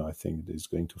last. I think it's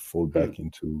going to fall Hmm. back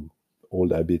into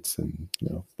old habits, and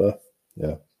but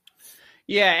yeah.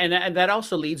 Yeah, and that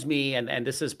also leads me, and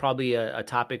this is probably a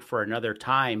topic for another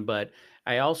time, but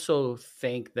I also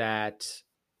think that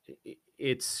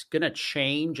it's going to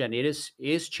change, and it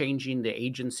is changing the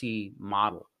agency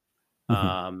model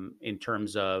Mhm. in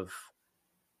terms of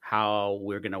how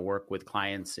we're going to work with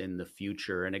clients in the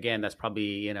future. And again, that's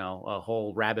probably a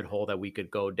whole rabbit hole that we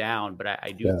could go down, but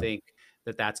I do Yeah. think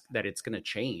that it's going to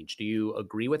change. Do you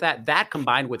agree with that? That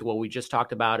combined with what we just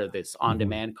talked about of this Mhm.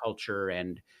 on-demand culture,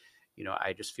 and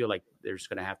I just feel like there's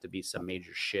going to have to be some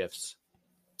major shifts.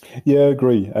 Yeah, I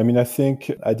agree. I mean, I think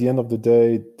at the end of the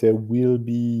day, there will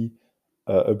be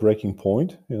a breaking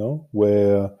point,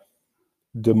 where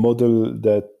the model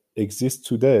that exists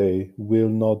today will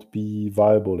not be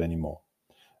viable anymore.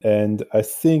 And I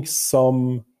think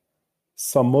some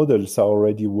models are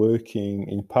already working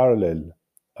in parallel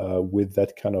with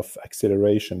that kind of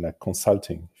acceleration, like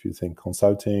consulting. If you think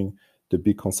consulting, the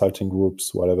big consulting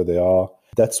groups, whatever they are,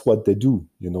 that's what they do.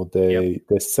 Yep.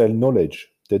 They sell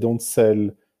knowledge. They don't sell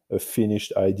a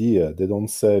finished idea.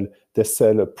 They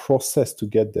sell a process to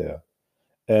get there.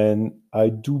 And I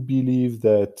do believe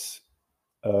that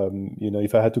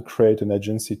if I had to create an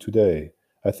agency today,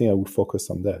 I think I would focus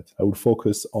on that. I would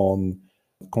focus on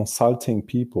consulting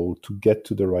people to get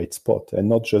to the right spot and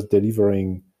not just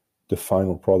delivering the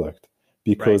final product. Right.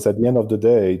 Because at the end of the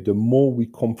day, the more we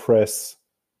compress,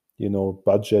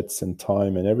 budgets and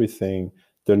time and everything,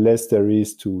 the less there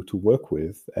is to work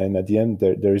with. And at the end,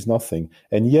 there is nothing.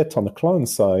 And yet on the client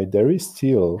side, there is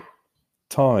still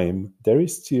time, there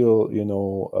is still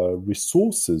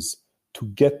resources to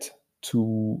get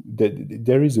to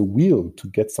there is a will to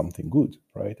get something good,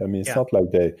 right? I mean, it's Yeah. not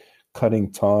like they're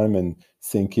cutting time and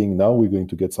thinking now we're going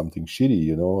to get something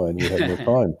shitty, and we have no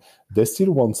time. They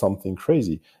still want something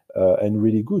crazy and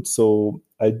really good. So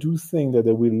I do think that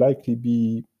there will likely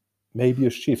be maybe a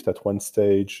shift at one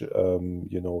stage,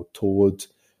 toward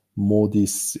more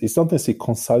this, it's not necessarily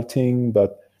consulting,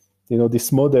 but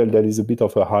this model that is a bit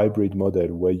of a hybrid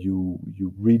model where you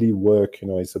really work,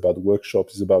 it's about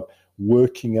workshops, it's about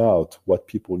working out what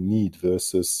people need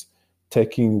versus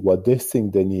taking what they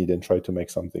think they need and try to make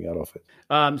something out of it.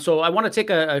 So I want to take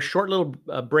a short little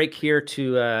break here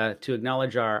to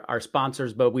acknowledge our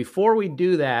sponsors. But before we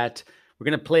do that, we're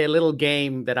going to play a little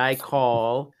game that I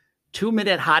call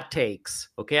 2-minute hot takes.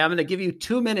 Okay, I'm going to give you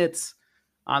 2 minutes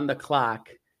on the clock,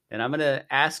 and I'm going to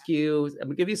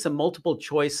give you some multiple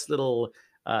choice little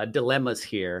dilemmas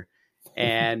here.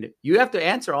 And you have to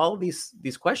answer all of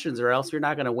these questions, or else you're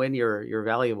not going to win your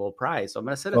valuable prize. So I'm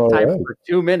going to set a All timer right. for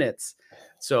 2 minutes.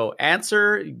 So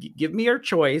give me your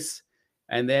choice,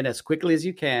 and then as quickly as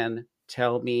you can,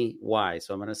 tell me why.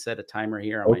 So I'm going to set a timer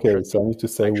here on my Okay, trusty. so I need to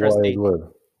say my why trusty- as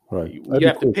well. Right. You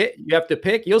have to pick. You have to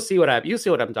pick. You'll see what I'm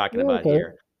talking Yeah, about okay.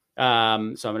 here. So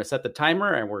I'm going to set the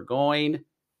timer, and we're going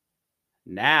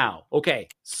now. Okay,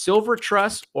 silver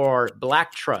truss or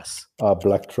black truss?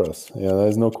 Black truss. Yeah,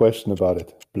 there's no question about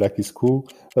it. Black is cool.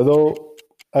 Although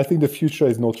I think the future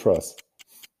is no truss.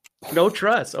 No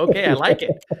truss. Okay, I like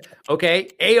it. Okay,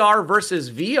 AR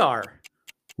versus VR.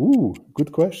 Ooh,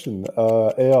 good question.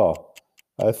 AR.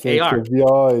 I think AR.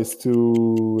 VR is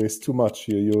too much.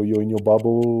 You're in your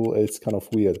bubble. It's kind of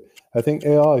weird. I think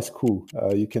AR is cool.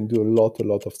 You can do a lot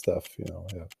of stuff.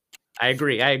 Yeah. I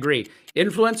agree.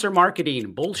 Influencer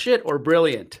marketing, bullshit or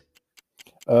brilliant?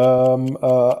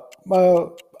 Well,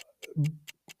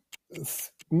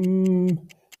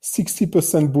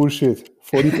 60% bullshit,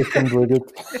 40%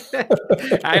 brilliant.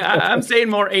 I'm saying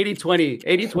more 80-20.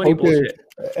 80-20 Okay, bullshit.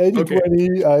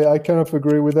 80-20. I kind of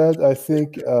agree with that. I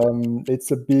think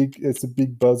it's a big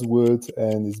buzzword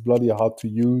and it's bloody hard to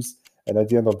use. And at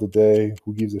the end of the day,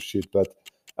 who gives a shit? But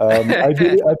I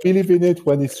believe in it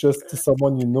when it's just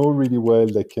someone you know really well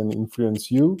that can influence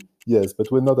you. Yes,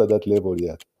 but we're not at that level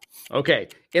yet. Okay,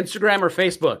 Instagram or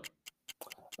Facebook?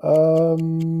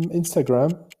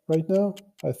 Instagram right now.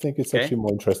 I think it's Okay. actually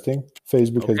more interesting.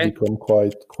 Facebook has Okay. become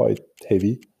quite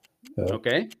heavy.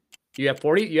 Okay. You have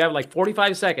like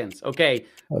 45 seconds. Okay.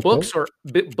 Okay. Books or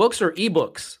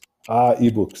ebooks?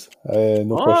 Ebooks.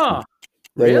 No question.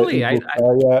 Really?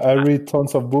 I read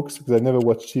tons of books because I never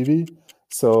watch TV.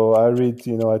 So I read,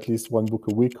 at least one book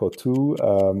a week or two.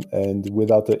 And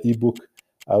without an ebook,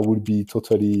 I would be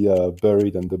totally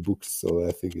buried in the books. So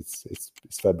I think it's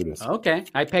fabulous. Okay,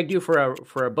 I pegged you for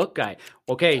a book guy.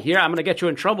 Okay, here I'm gonna get you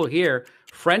in trouble here.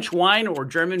 French wine or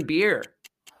German beer?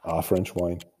 French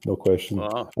wine, no question.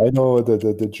 Oh. I know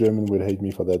the German will hate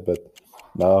me for that, but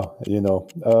no,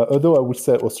 although I would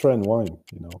say Australian wine,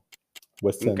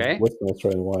 Western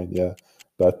Australian wine, yeah.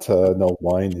 But no,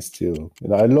 wine is still,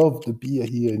 I love the beer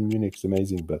here in Munich, it's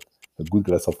amazing, but a good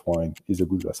glass of wine is a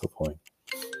good glass of wine.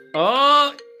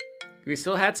 Oh, we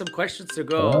still had some questions to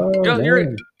go.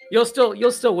 Man. You'll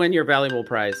still win your valuable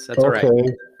prize. That's all right.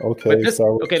 Okay. Let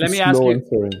me ask you.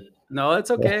 Answering. No, it's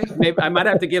okay. Maybe I might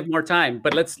have to give more time,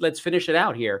 but let's finish it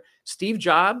out here. Steve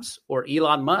Jobs or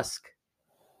Elon Musk?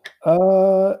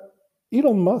 Elon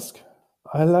Musk.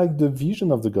 I like the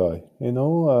vision of the guy, and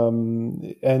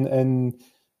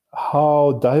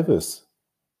how diverse.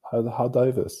 How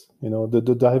diverse.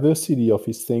 The diversity of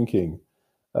his thinking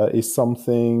is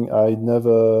something I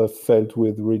never felt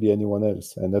with really anyone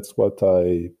else, and that's what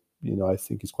I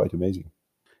think is quite amazing.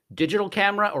 Digital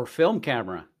camera or film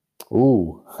camera?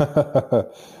 Oh,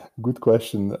 good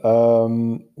question.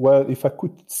 Well, if I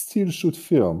could still shoot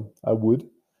film, I would.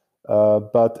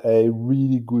 But a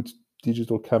really good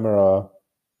digital camera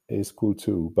is cool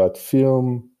too. But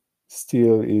film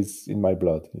still is in my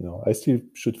blood. I still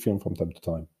shoot film from time to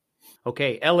time.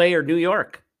 Okay, LA or New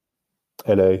York?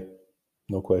 LA,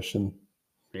 no question.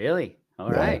 Really?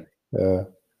 All right. Yeah,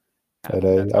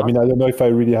 LA. That's I mean, I don't know if I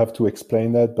really have to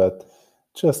explain that, but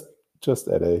just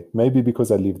LA. Maybe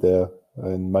because I live there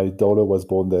and my daughter was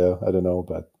born there. I don't know,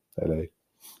 but LA.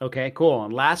 Okay, cool.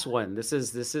 And last one. This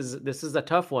is a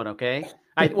tough one. Okay.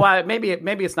 Maybe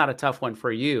it's not a tough one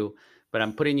for you, but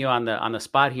I'm putting you on the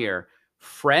spot here.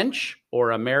 French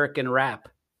or American rap?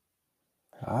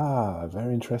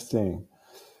 Very interesting.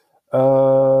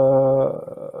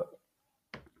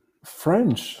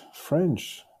 French.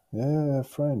 Yeah,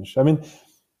 French. I mean,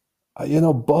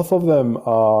 both of them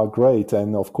are great.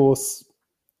 And of course,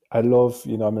 I love,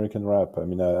 American rap. I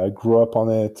mean, I grew up on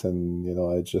it and,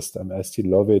 I still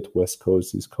love it. West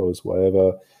Coast, East Coast,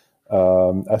 whatever.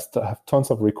 I still have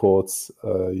tons of records,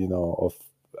 of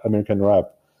American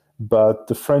rap. But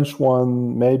the French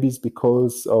one, maybe it's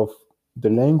because of the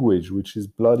language, which is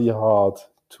bloody hard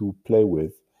to play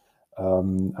with.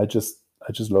 I just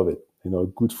love it. A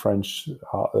good French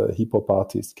hip hop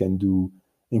artist can do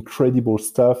incredible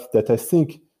stuff that I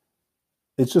think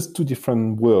it's just two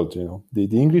different worlds. The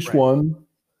English Right. one,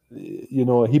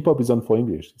 hip hop is done for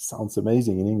English. It sounds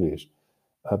amazing in English,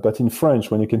 but in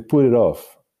French, when you can pull it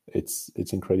off, it's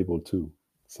incredible too.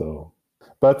 So,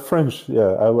 but French,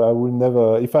 yeah, I will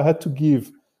never. If I had to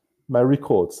give my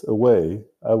records away,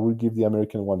 I would give the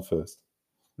American one first.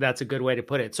 That's a good way to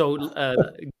put it. So,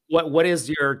 what is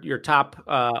your top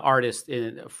artist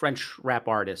in French rap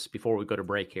artist before we go to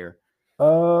break here?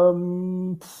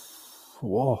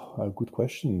 Wow, a good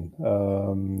question.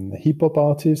 Hip hop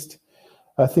artist.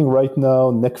 I think right now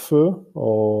Nekfeu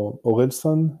or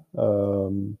Orelsan,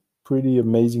 pretty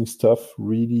amazing stuff,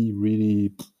 really,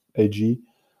 really edgy.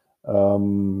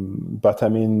 But I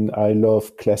mean, I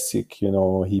love classic,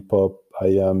 hip hop,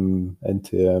 IAM,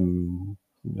 NTM,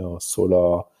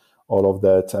 Solar, all of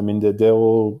that. I mean, they're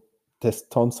all, there's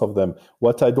tons of them.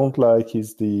 What I don't like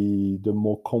is the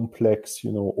more complex,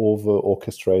 over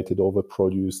orchestrated, over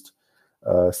produced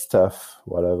stuff,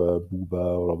 whatever, booba,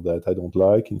 all of that. I don't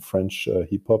like in French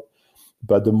hip hop.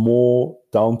 But the more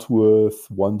down to earth,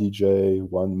 one DJ,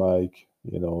 one mic,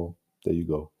 there you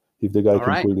go. If the guy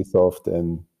can pull this off,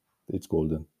 then it's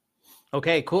golden.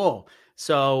 Okay, cool.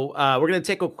 So we're going to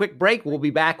take a quick break. We'll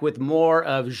be back with more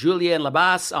of Julien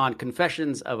Labasse on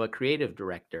Confessions of a Creative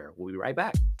Director. We'll be right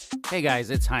back. Hey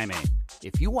guys, it's Jaime.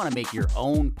 If you want to make your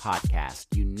own podcast,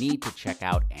 you need to check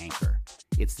out Anchor.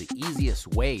 It's the easiest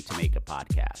way to make a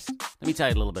podcast. Let me tell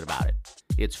you a little bit about it.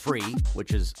 It's free,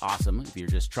 which is awesome if you're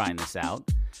just trying this out.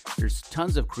 There's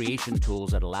tons of creation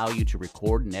tools that allow you to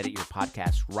record and edit your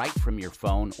podcast right from your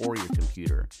phone or your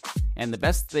computer. And the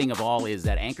best thing of all is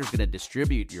that Anchor's going to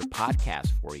distribute your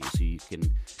podcast for you so you can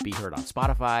be heard on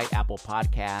Spotify, Apple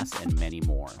Podcasts, and many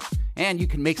more. And you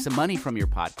can make some money from your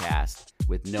podcast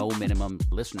with no minimum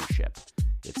listenership.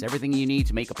 It's everything you need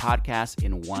to make a podcast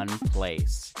in one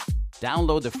place.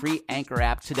 Download the free Anchor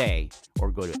app today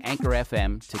or go to Anchor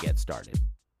FM to get started.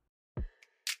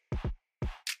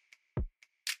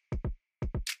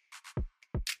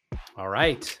 All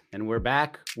right. And we're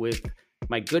back with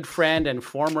my good friend and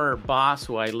former boss,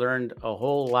 who I learned a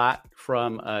whole lot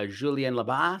from, Julien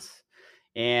Labasse.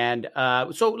 And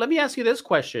so let me ask you this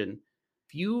question.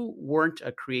 If you weren't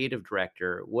a creative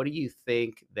director, what do you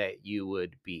think that you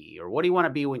would be? Or what do you want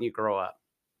to be when you grow up?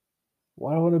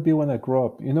 What I want to be when I grow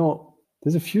up?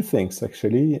 There's a few things,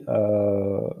 actually.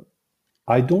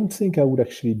 I don't think I would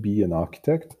actually be an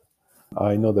architect.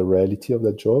 I know the reality of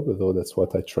that job, although that's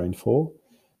what I trained for.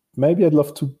 Maybe I'd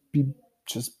love to be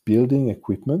just building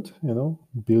equipment,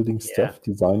 building stuff,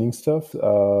 designing stuff,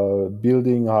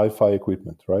 building hi-fi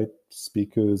equipment, right?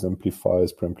 Speakers,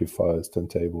 amplifiers, preamplifiers,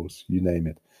 turntables, you name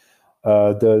it.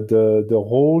 The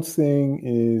whole thing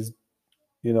is,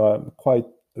 I'm quite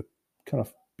a kind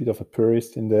of bit of a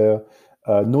purist in there.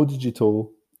 No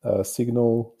digital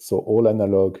signal, so all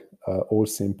analog, all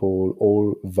simple,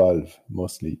 all valve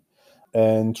mostly,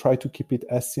 and try to keep it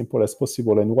as simple as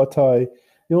possible. And what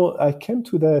I came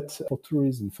to that for two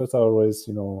reasons. First, I always,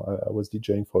 I was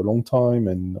DJing for a long time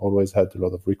and always had a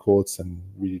lot of records and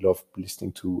really loved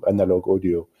listening to analog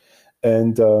audio.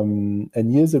 And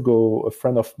years ago, a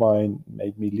friend of mine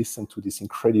made me listen to this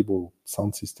incredible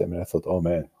sound system, and I thought, oh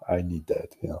man, I need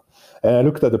that, And I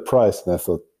looked at the price and I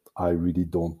thought, I really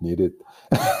don't need it.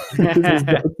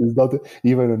 It's not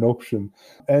even an option.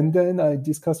 And then I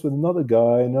discussed with another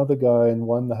guy, and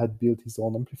one had built his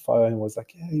own amplifier and was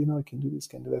like, yeah, I can do this,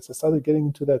 can do that. So I started getting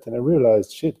into that, and I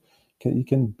realized, you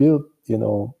can build,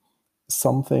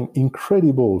 something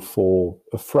incredible for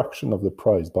a fraction of the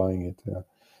price buying it.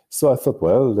 So I thought,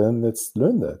 well, then let's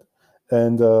learn that.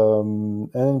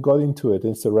 And got into it.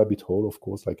 It's a rabbit hole, of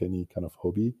course, like any kind of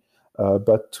hobby.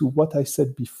 But to what I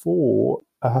said before,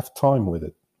 I have time with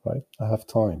it, right? I have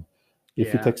time.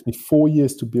 If it takes me 4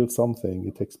 years to build something,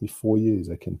 it takes me 4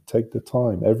 years. I can take the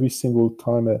time. Every single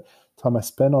time I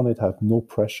spend on it, I have no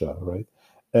pressure, right?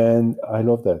 And I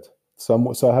love that.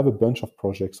 So I have a bunch of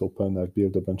projects open. I've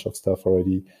built a bunch of stuff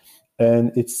already.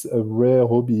 And it's a rare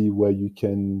hobby where you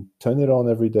can turn it on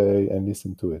every day and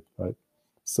listen to it, right?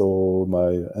 So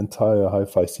my entire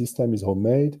hi-fi system is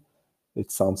homemade.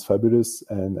 It sounds fabulous,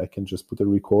 and I can just put a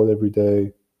record every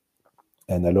day,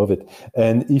 and I love it.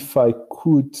 And if I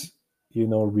could,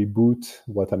 reboot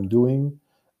what I'm doing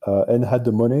and had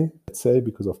the money, let's say,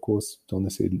 because of course, don't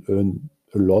necessarily earn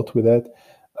a lot with that,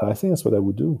 I think that's what I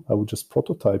would do. I would just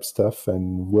prototype stuff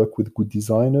and work with good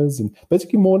designers and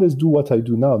basically more or less do what I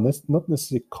do now. Not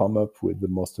necessarily come up with the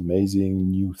most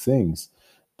amazing new things,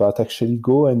 but actually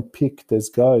go and pick these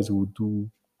guys who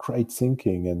do great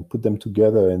thinking and put them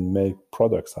together and make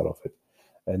products out of it.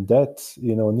 And that,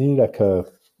 need like a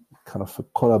kind of a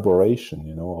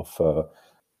collaboration,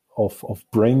 of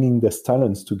bringing these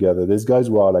talents together. There's guys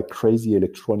who are like crazy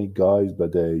electronic guys,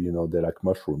 but they're like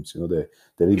mushrooms, they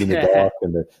live in the dark,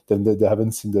 and they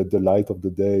haven't seen the light of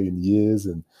the day in years,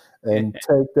 and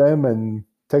take them and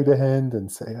take their hand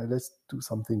and say, let's do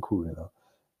something cool,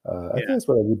 I think that's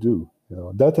what I would do,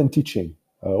 that and teaching.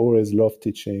 I always loved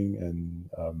teaching, and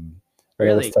when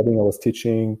I was studying, I was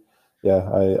teaching. Yeah,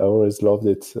 I always loved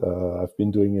it. I've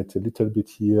been doing it a little bit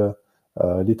here,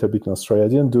 a little bit in Australia. I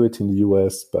didn't do it in the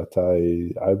US, but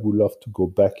I would love to go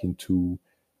back into,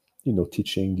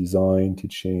 teaching design,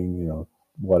 teaching,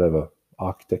 whatever,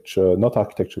 architecture, not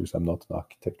architecture, because I'm not an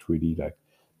architect really, like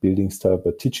building stuff,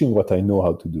 but teaching what I know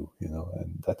how to do,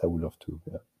 and that I would love to.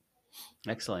 Yeah.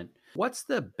 Excellent. What's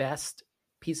the best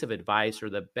piece of advice or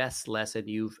the best lesson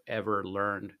you've ever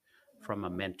learned from a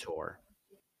mentor?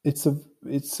 It's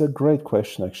a great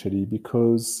question, actually,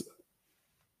 because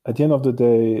at the end of the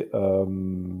day,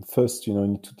 first, you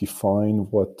need to define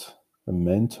what a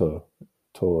mentor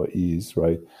is,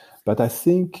 right? But I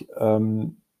think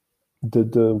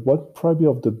what probably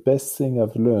of the best thing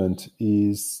I've learned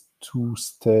is to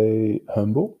stay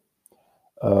humble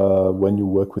when you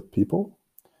work with people,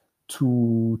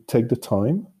 to take the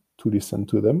time to listen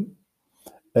to them,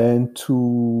 and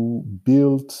to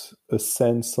build a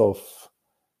sense of,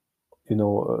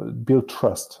 build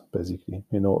trust, basically.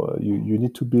 You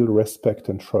need to build respect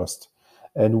and trust.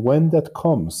 And when that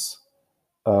comes,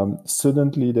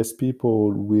 suddenly there's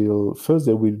people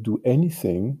they will do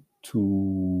anything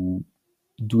to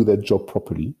do their job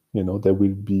properly. They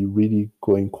will be really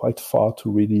going quite far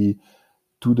to really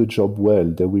do the job well.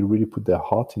 They will really put their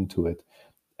heart into it.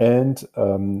 And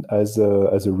as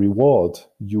a reward,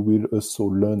 you will also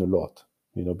learn a lot,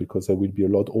 because they will be a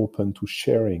lot open to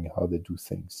sharing how they do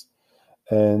things.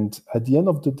 And at the end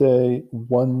of the day,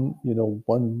 one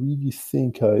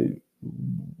thing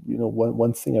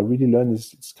I really learned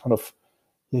is it's kind of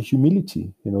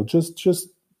humility. Just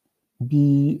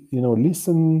be,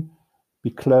 listen,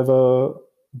 be clever,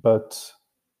 but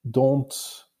don't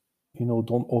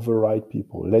override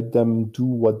people. Let them do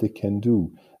what they can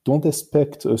do. Don't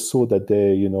expect so that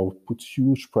they, put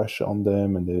huge pressure on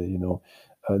them, and they,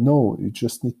 no, you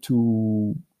just need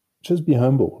to just be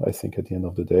humble, I think, at the end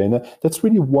of the day. And that's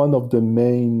really one of the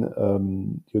main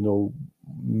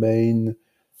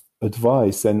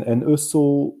advice. And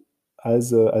also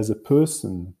as a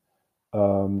person,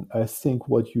 I think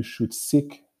what you should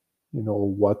seek, and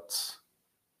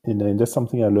that's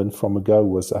something I learned from a guy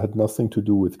who had nothing to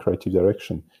do with creative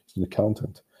direction. He's an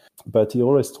accountant. But he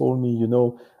always told me,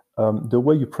 the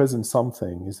way you present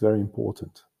something is very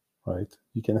important, right?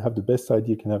 You can have the best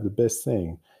idea, you can have the best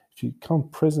thing. If you can't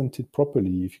present it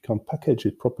properly, if you can't package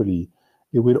it properly,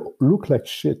 it will look like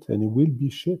shit, and it will be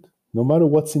shit, no matter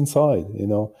what's inside,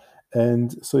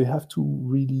 And so you have to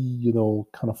really,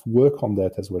 kind of work on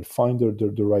that as well, find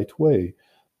the right way.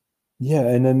 Yeah,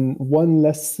 and then one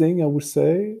last thing I would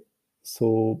say,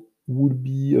 would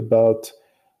be about,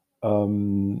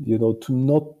 to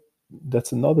not.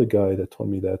 That's another guy that told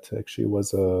me that, actually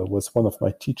was one of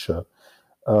my teacher.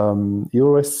 He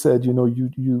always said,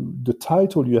 the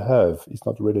title you have is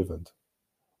not relevant.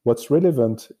 What's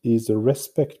relevant is the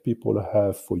respect people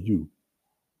have for you.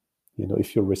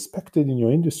 If you're respected in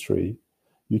your industry,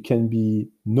 you can be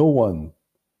no one.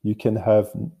 You can have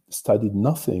studied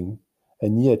nothing,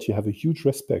 and yet you have a huge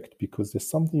respect because there's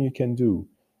something you can do,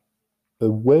 a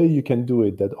way you can do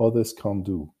it that others can't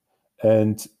do.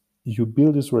 And you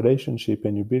build this relationship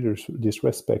and you build this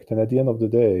respect. And at the end of the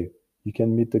day, you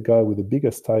can meet the guy with the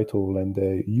biggest title and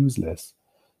they're useless,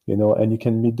 and you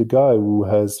can meet the guy who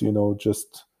has,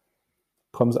 just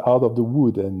comes out of the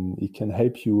wood and he can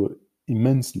help you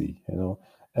immensely,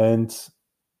 And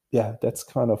yeah, that's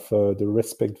kind of the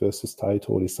respect versus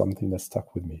title is something that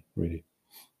stuck with me, really.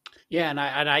 Yeah, and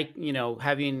I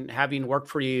having worked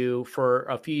for you for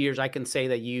a few years, I can say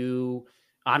that you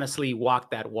honestly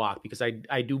walk that walk, because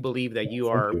I do believe that you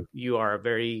are a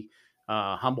very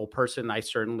humble person. I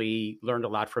certainly learned a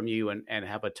lot from you and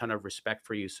have a ton of respect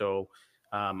for you. So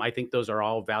I think those are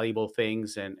all valuable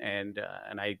things, and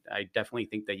I definitely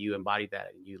think that you embody that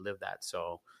and you live that.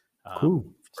 So cool.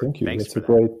 Thank you. That's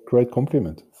a great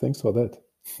compliment. Thanks for that.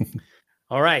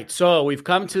 All right, so we've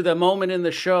come to the moment in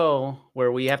the show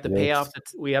where we have to pay off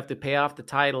the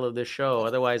title of the show.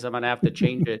 Otherwise, I'm gonna have to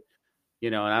change it.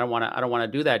 And I don't want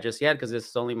to do that just yet because this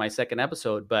is only my second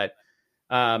episode. But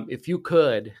if you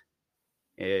could,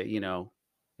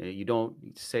 you don't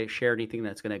share anything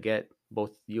that's going to get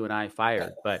both you and I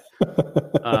fired. But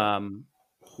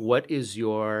what is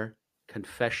your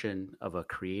confession of a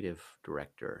creative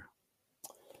director?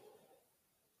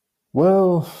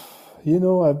 Well,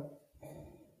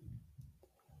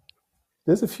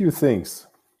 there's a few things,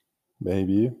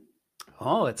 maybe.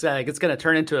 Oh, it's going to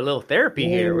turn into a little therapy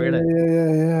here.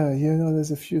 Yeah. There's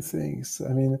a few things.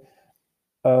 I mean,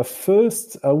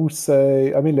 first, I would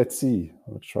say, let's see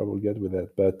how much trouble we'll get with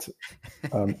that. But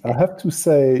I have to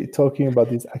say, talking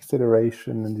about this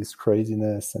acceleration and this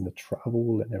craziness and the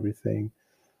travel and everything,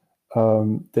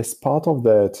 there's part of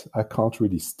that I can't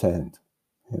really stand.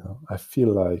 I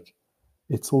feel like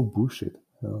it's all bullshit.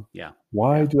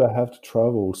 Why do I have to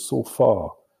travel so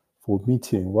far for a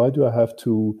meeting? Why do I have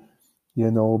to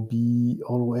be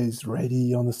always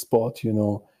ready on the spot,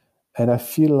 and I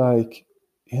feel like,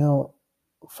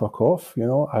 fuck off,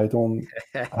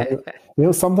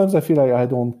 sometimes I feel like I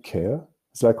don't care.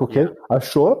 It's like, okay, Yeah. I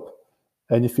show up,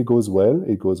 and if it goes well,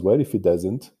 it goes well. If it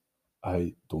doesn't,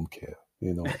 I don't care,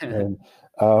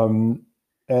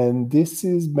 and this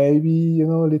is maybe, a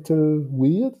little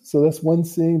weird. So that's one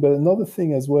thing. But another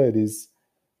thing as well is,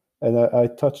 and I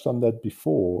touched on that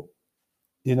before,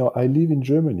 I live in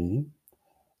Germany.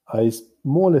 I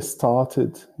more or less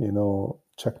started,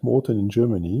 Jack Morton in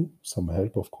Germany, some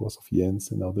help, of course, of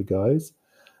Jens and other guys.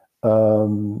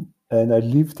 And I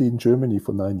lived in Germany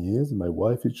for 9 years. My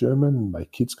wife is German, my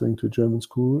kids going to a German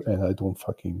school, and I don't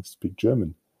fucking speak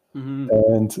German. Mm-hmm.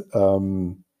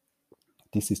 And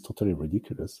this is totally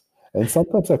ridiculous. And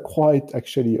sometimes I'm quite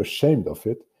actually ashamed of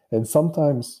it. And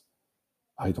sometimes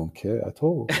I don't care at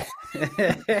all.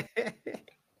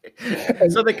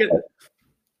 So they could.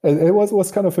 And it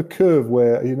was kind of a curve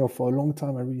where, for a long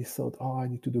time I really thought, I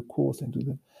need to do a course and do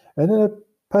that. And then I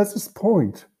passed this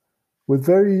point with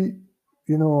very,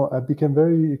 I became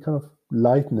very kind of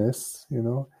lightness,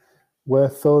 where I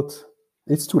thought,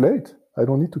 it's too late. I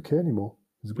don't need to care anymore.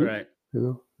 It's good. Right.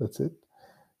 That's it.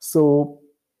 So,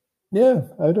 yeah,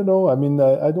 I don't know. I mean,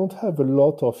 I don't have a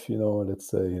lot of, let's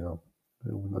say, will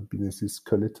not be this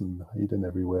skeleton hidden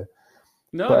everywhere.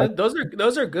 No, But those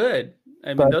are good.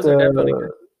 I mean, those are definitely good.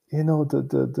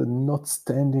 The not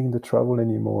standing the travel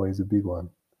anymore is a big one.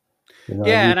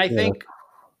 Yeah, and I think.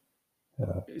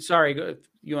 Sorry,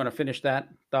 you want to finish that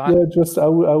thought? Yeah, just I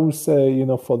would say,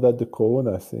 for that the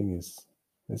Corona thing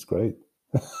is great.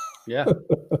 Yeah.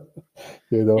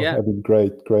 Yeah. I've been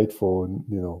grateful.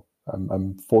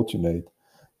 I'm fortunate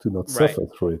to not suffer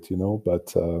through it.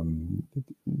 But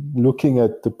looking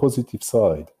at the positive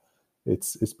side,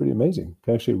 it's pretty amazing. You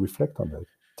can actually reflect on that.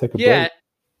 Take a break.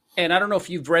 And I don't know if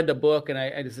you've read the book, and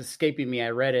it's escaping me.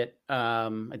 I read it. I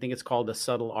think it's called The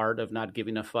Subtle Art of Not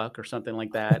Giving a Fuck or something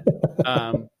like that.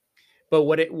 But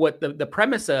what the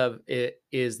premise of it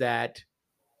is that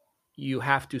you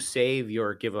have to save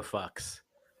your give a fucks,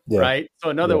 right? So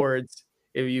in other words,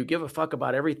 if you give a fuck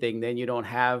about everything, then you don't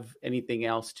have anything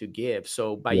else to give.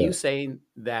 So by you saying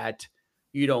that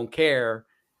you don't care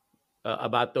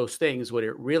about those things, what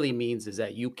it really means is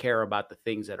that you care about the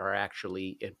things that are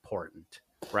actually important.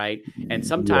 Right. And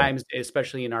sometimes,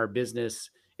 especially in our business,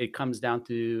 it comes down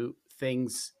to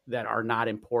things that are not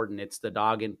important. It's the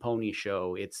dog and pony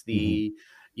show. It's the,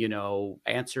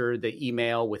 answer the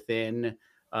email within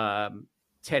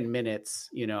 10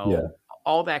 minutes,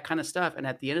 all that kind of stuff. And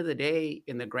at the end of the day,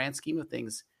 in the grand scheme of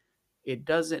things, it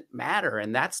doesn't matter.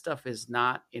 And that stuff is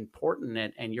not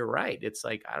important. And you're right. It's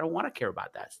like, I don't want to care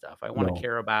about that stuff. I want to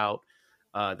care about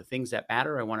the things that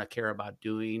matter. I want to care about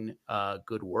doing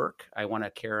good work. I want to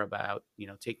care about,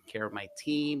 taking care of my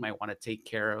team. I want to take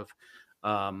care of,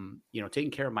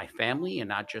 taking care of my family and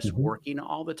not just working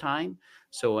all the time.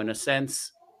 So in a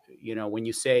sense, when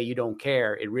you say you don't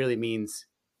care, it really means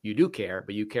you do care,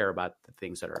 but you care about the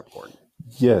things that are important.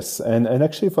 Yes. And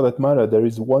actually, for that matter, there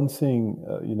is one thing,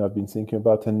 I've been thinking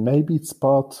about, and maybe it's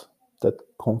part that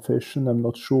confession, I'm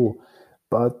not sure.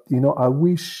 But, I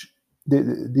wish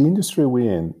the industry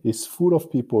we're in is full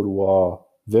of people who are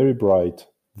very bright,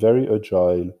 very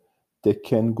agile. They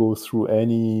can go through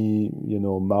any,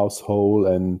 mouse hole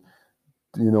and,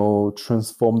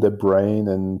 transform their brain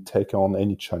and take on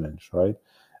any challenge, right?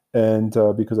 And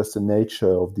because that's the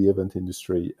nature of the event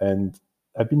industry. And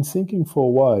I've been thinking for a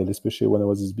while, especially when I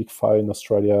was this big fire in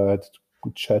Australia, I had a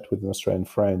good chat with an Australian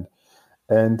friend,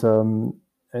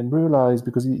 and realized,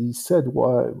 because he said,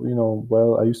 why,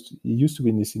 he used to be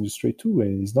in this industry too,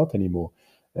 and he's not anymore.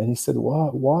 And he said,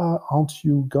 why aren't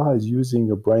you guys using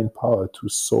your brain power to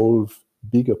solve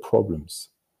bigger problems?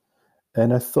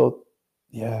 And I thought,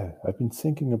 I've been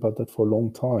thinking about that for a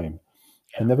long time.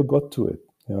 I never got to it.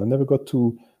 I never got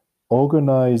to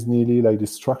organize nearly like the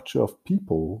structure of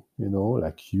people,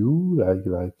 like you,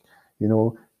 like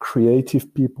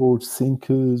creative people,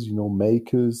 thinkers,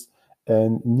 makers,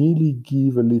 and nearly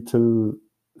give a little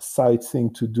side thing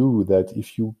to do that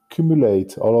if you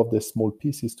accumulate all of the small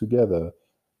pieces together,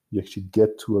 you actually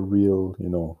get to a real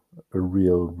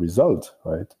result,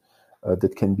 right?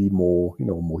 That can be more,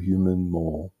 more human,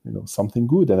 more, something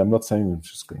good. And I'm not saying I'm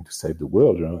just going to save the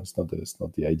world. It's not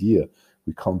the idea.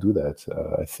 We can't do that,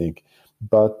 I think.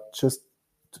 But just,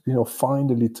 find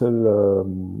a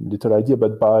little idea.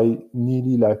 But by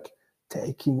nearly like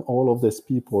taking all of these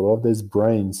people, all of these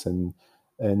brains,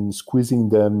 and squeezing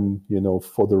them,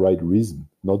 for the right reason,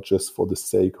 not just for the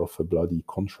sake of a bloody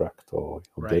contract or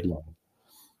deadline.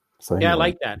 So anyway.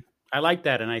 I like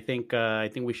that. And I think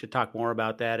we should talk more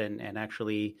about that and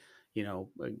actually,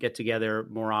 get together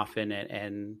more often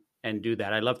and do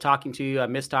that. I love talking to you. I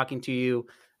miss talking to you.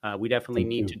 We definitely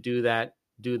need to do that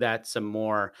some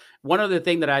more. One other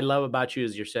thing that I love about you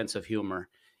is your sense of humor.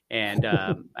 And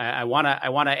I want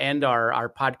to end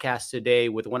our podcast today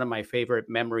with one of my favorite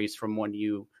memories from when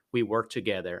we worked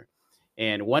together.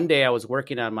 And one day I was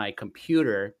working on my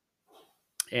computer,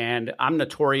 and I'm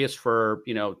notorious for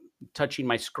touching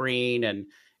my screen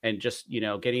and just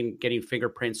getting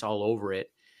fingerprints all over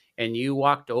it. And you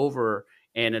walked over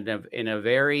and in a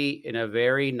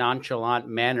very nonchalant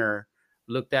manner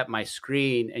looked at my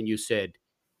screen and you said,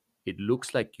 "It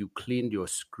looks like you cleaned your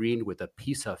screen with a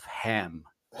piece of ham."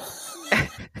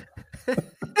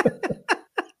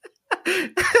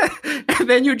 And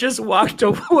then you just walked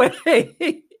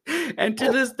away. And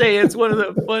to this day, it's one of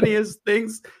the funniest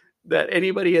things that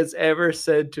anybody has ever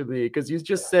said to me, because you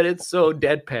just said it so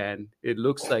deadpan. "It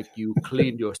looks like you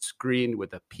cleaned your screen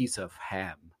with a piece of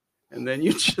ham." And then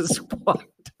you just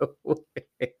walked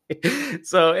away.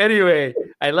 So anyway,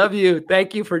 I love you.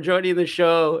 Thank you for joining the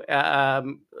show.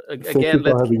 Again,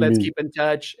 let's keep in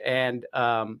touch, and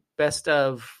best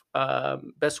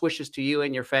wishes to you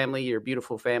and your family, your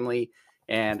beautiful family.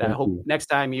 And I hope next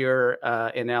time you're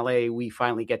in LA, we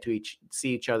finally get to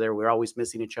see each other. We're always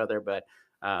missing each other, but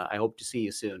I hope to see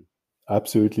you soon.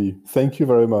 Absolutely. Thank you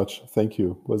very much. Thank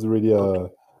you. It was really a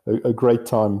great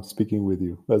time speaking with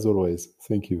you, as always.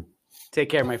 Thank you. Take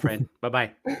care, my friend.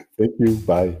 Bye-bye. Thank you.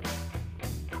 Bye.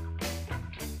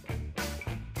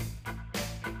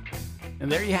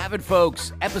 And there you have it,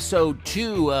 folks. Episode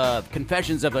 2 of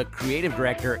Confessions of a Creative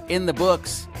Director in the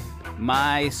books.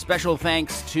 My special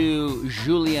thanks to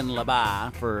Julien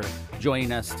Labat for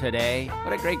joining us today.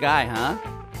 What a great guy, huh?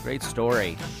 Great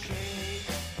story.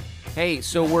 Hey,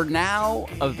 so we're now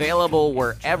available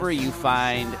wherever you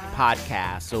find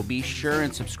podcasts, so be sure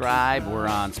and subscribe. We're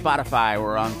on Spotify,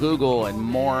 we're on Google, and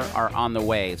more are on the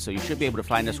way, so you should be able to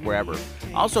find us wherever.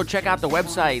 Also, check out the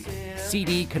website,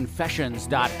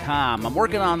 cdconfessions.com. I'm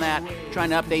working on that, trying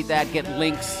to update that, get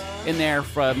links in there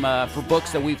for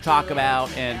books that we've talked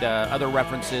about and other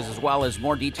references, as well as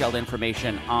more detailed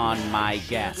information on my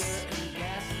guests.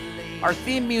 Our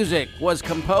theme music was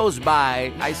composed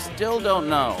by I Still Don't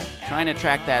Know. Trying to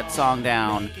track that song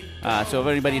down. So if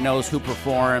anybody knows who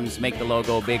performs, make the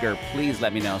logo bigger, please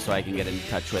let me know so I can get in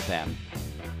touch with them.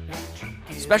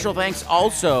 Special thanks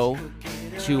also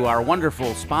to our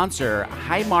wonderful sponsor,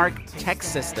 Highmark Tech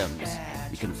Systems.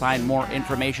 You can find more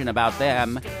information about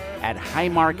them at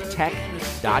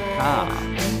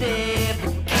highmarktech.com.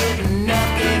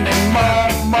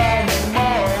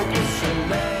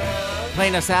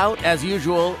 Playing us out, as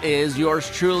usual, is yours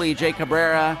truly, Jay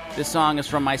Cabrera. This song is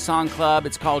from my song club.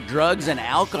 It's called Drugs and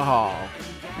Alcohol,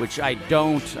 which I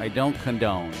don't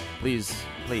condone. Please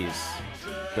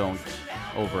don't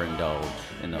overindulge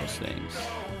in those things.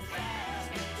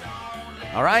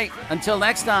 All right, until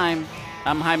next time,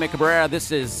 I'm Jaime Cabrera.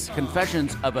 This is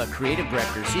Confessions of a Creative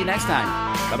Director. See you next time.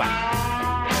 Bye-bye.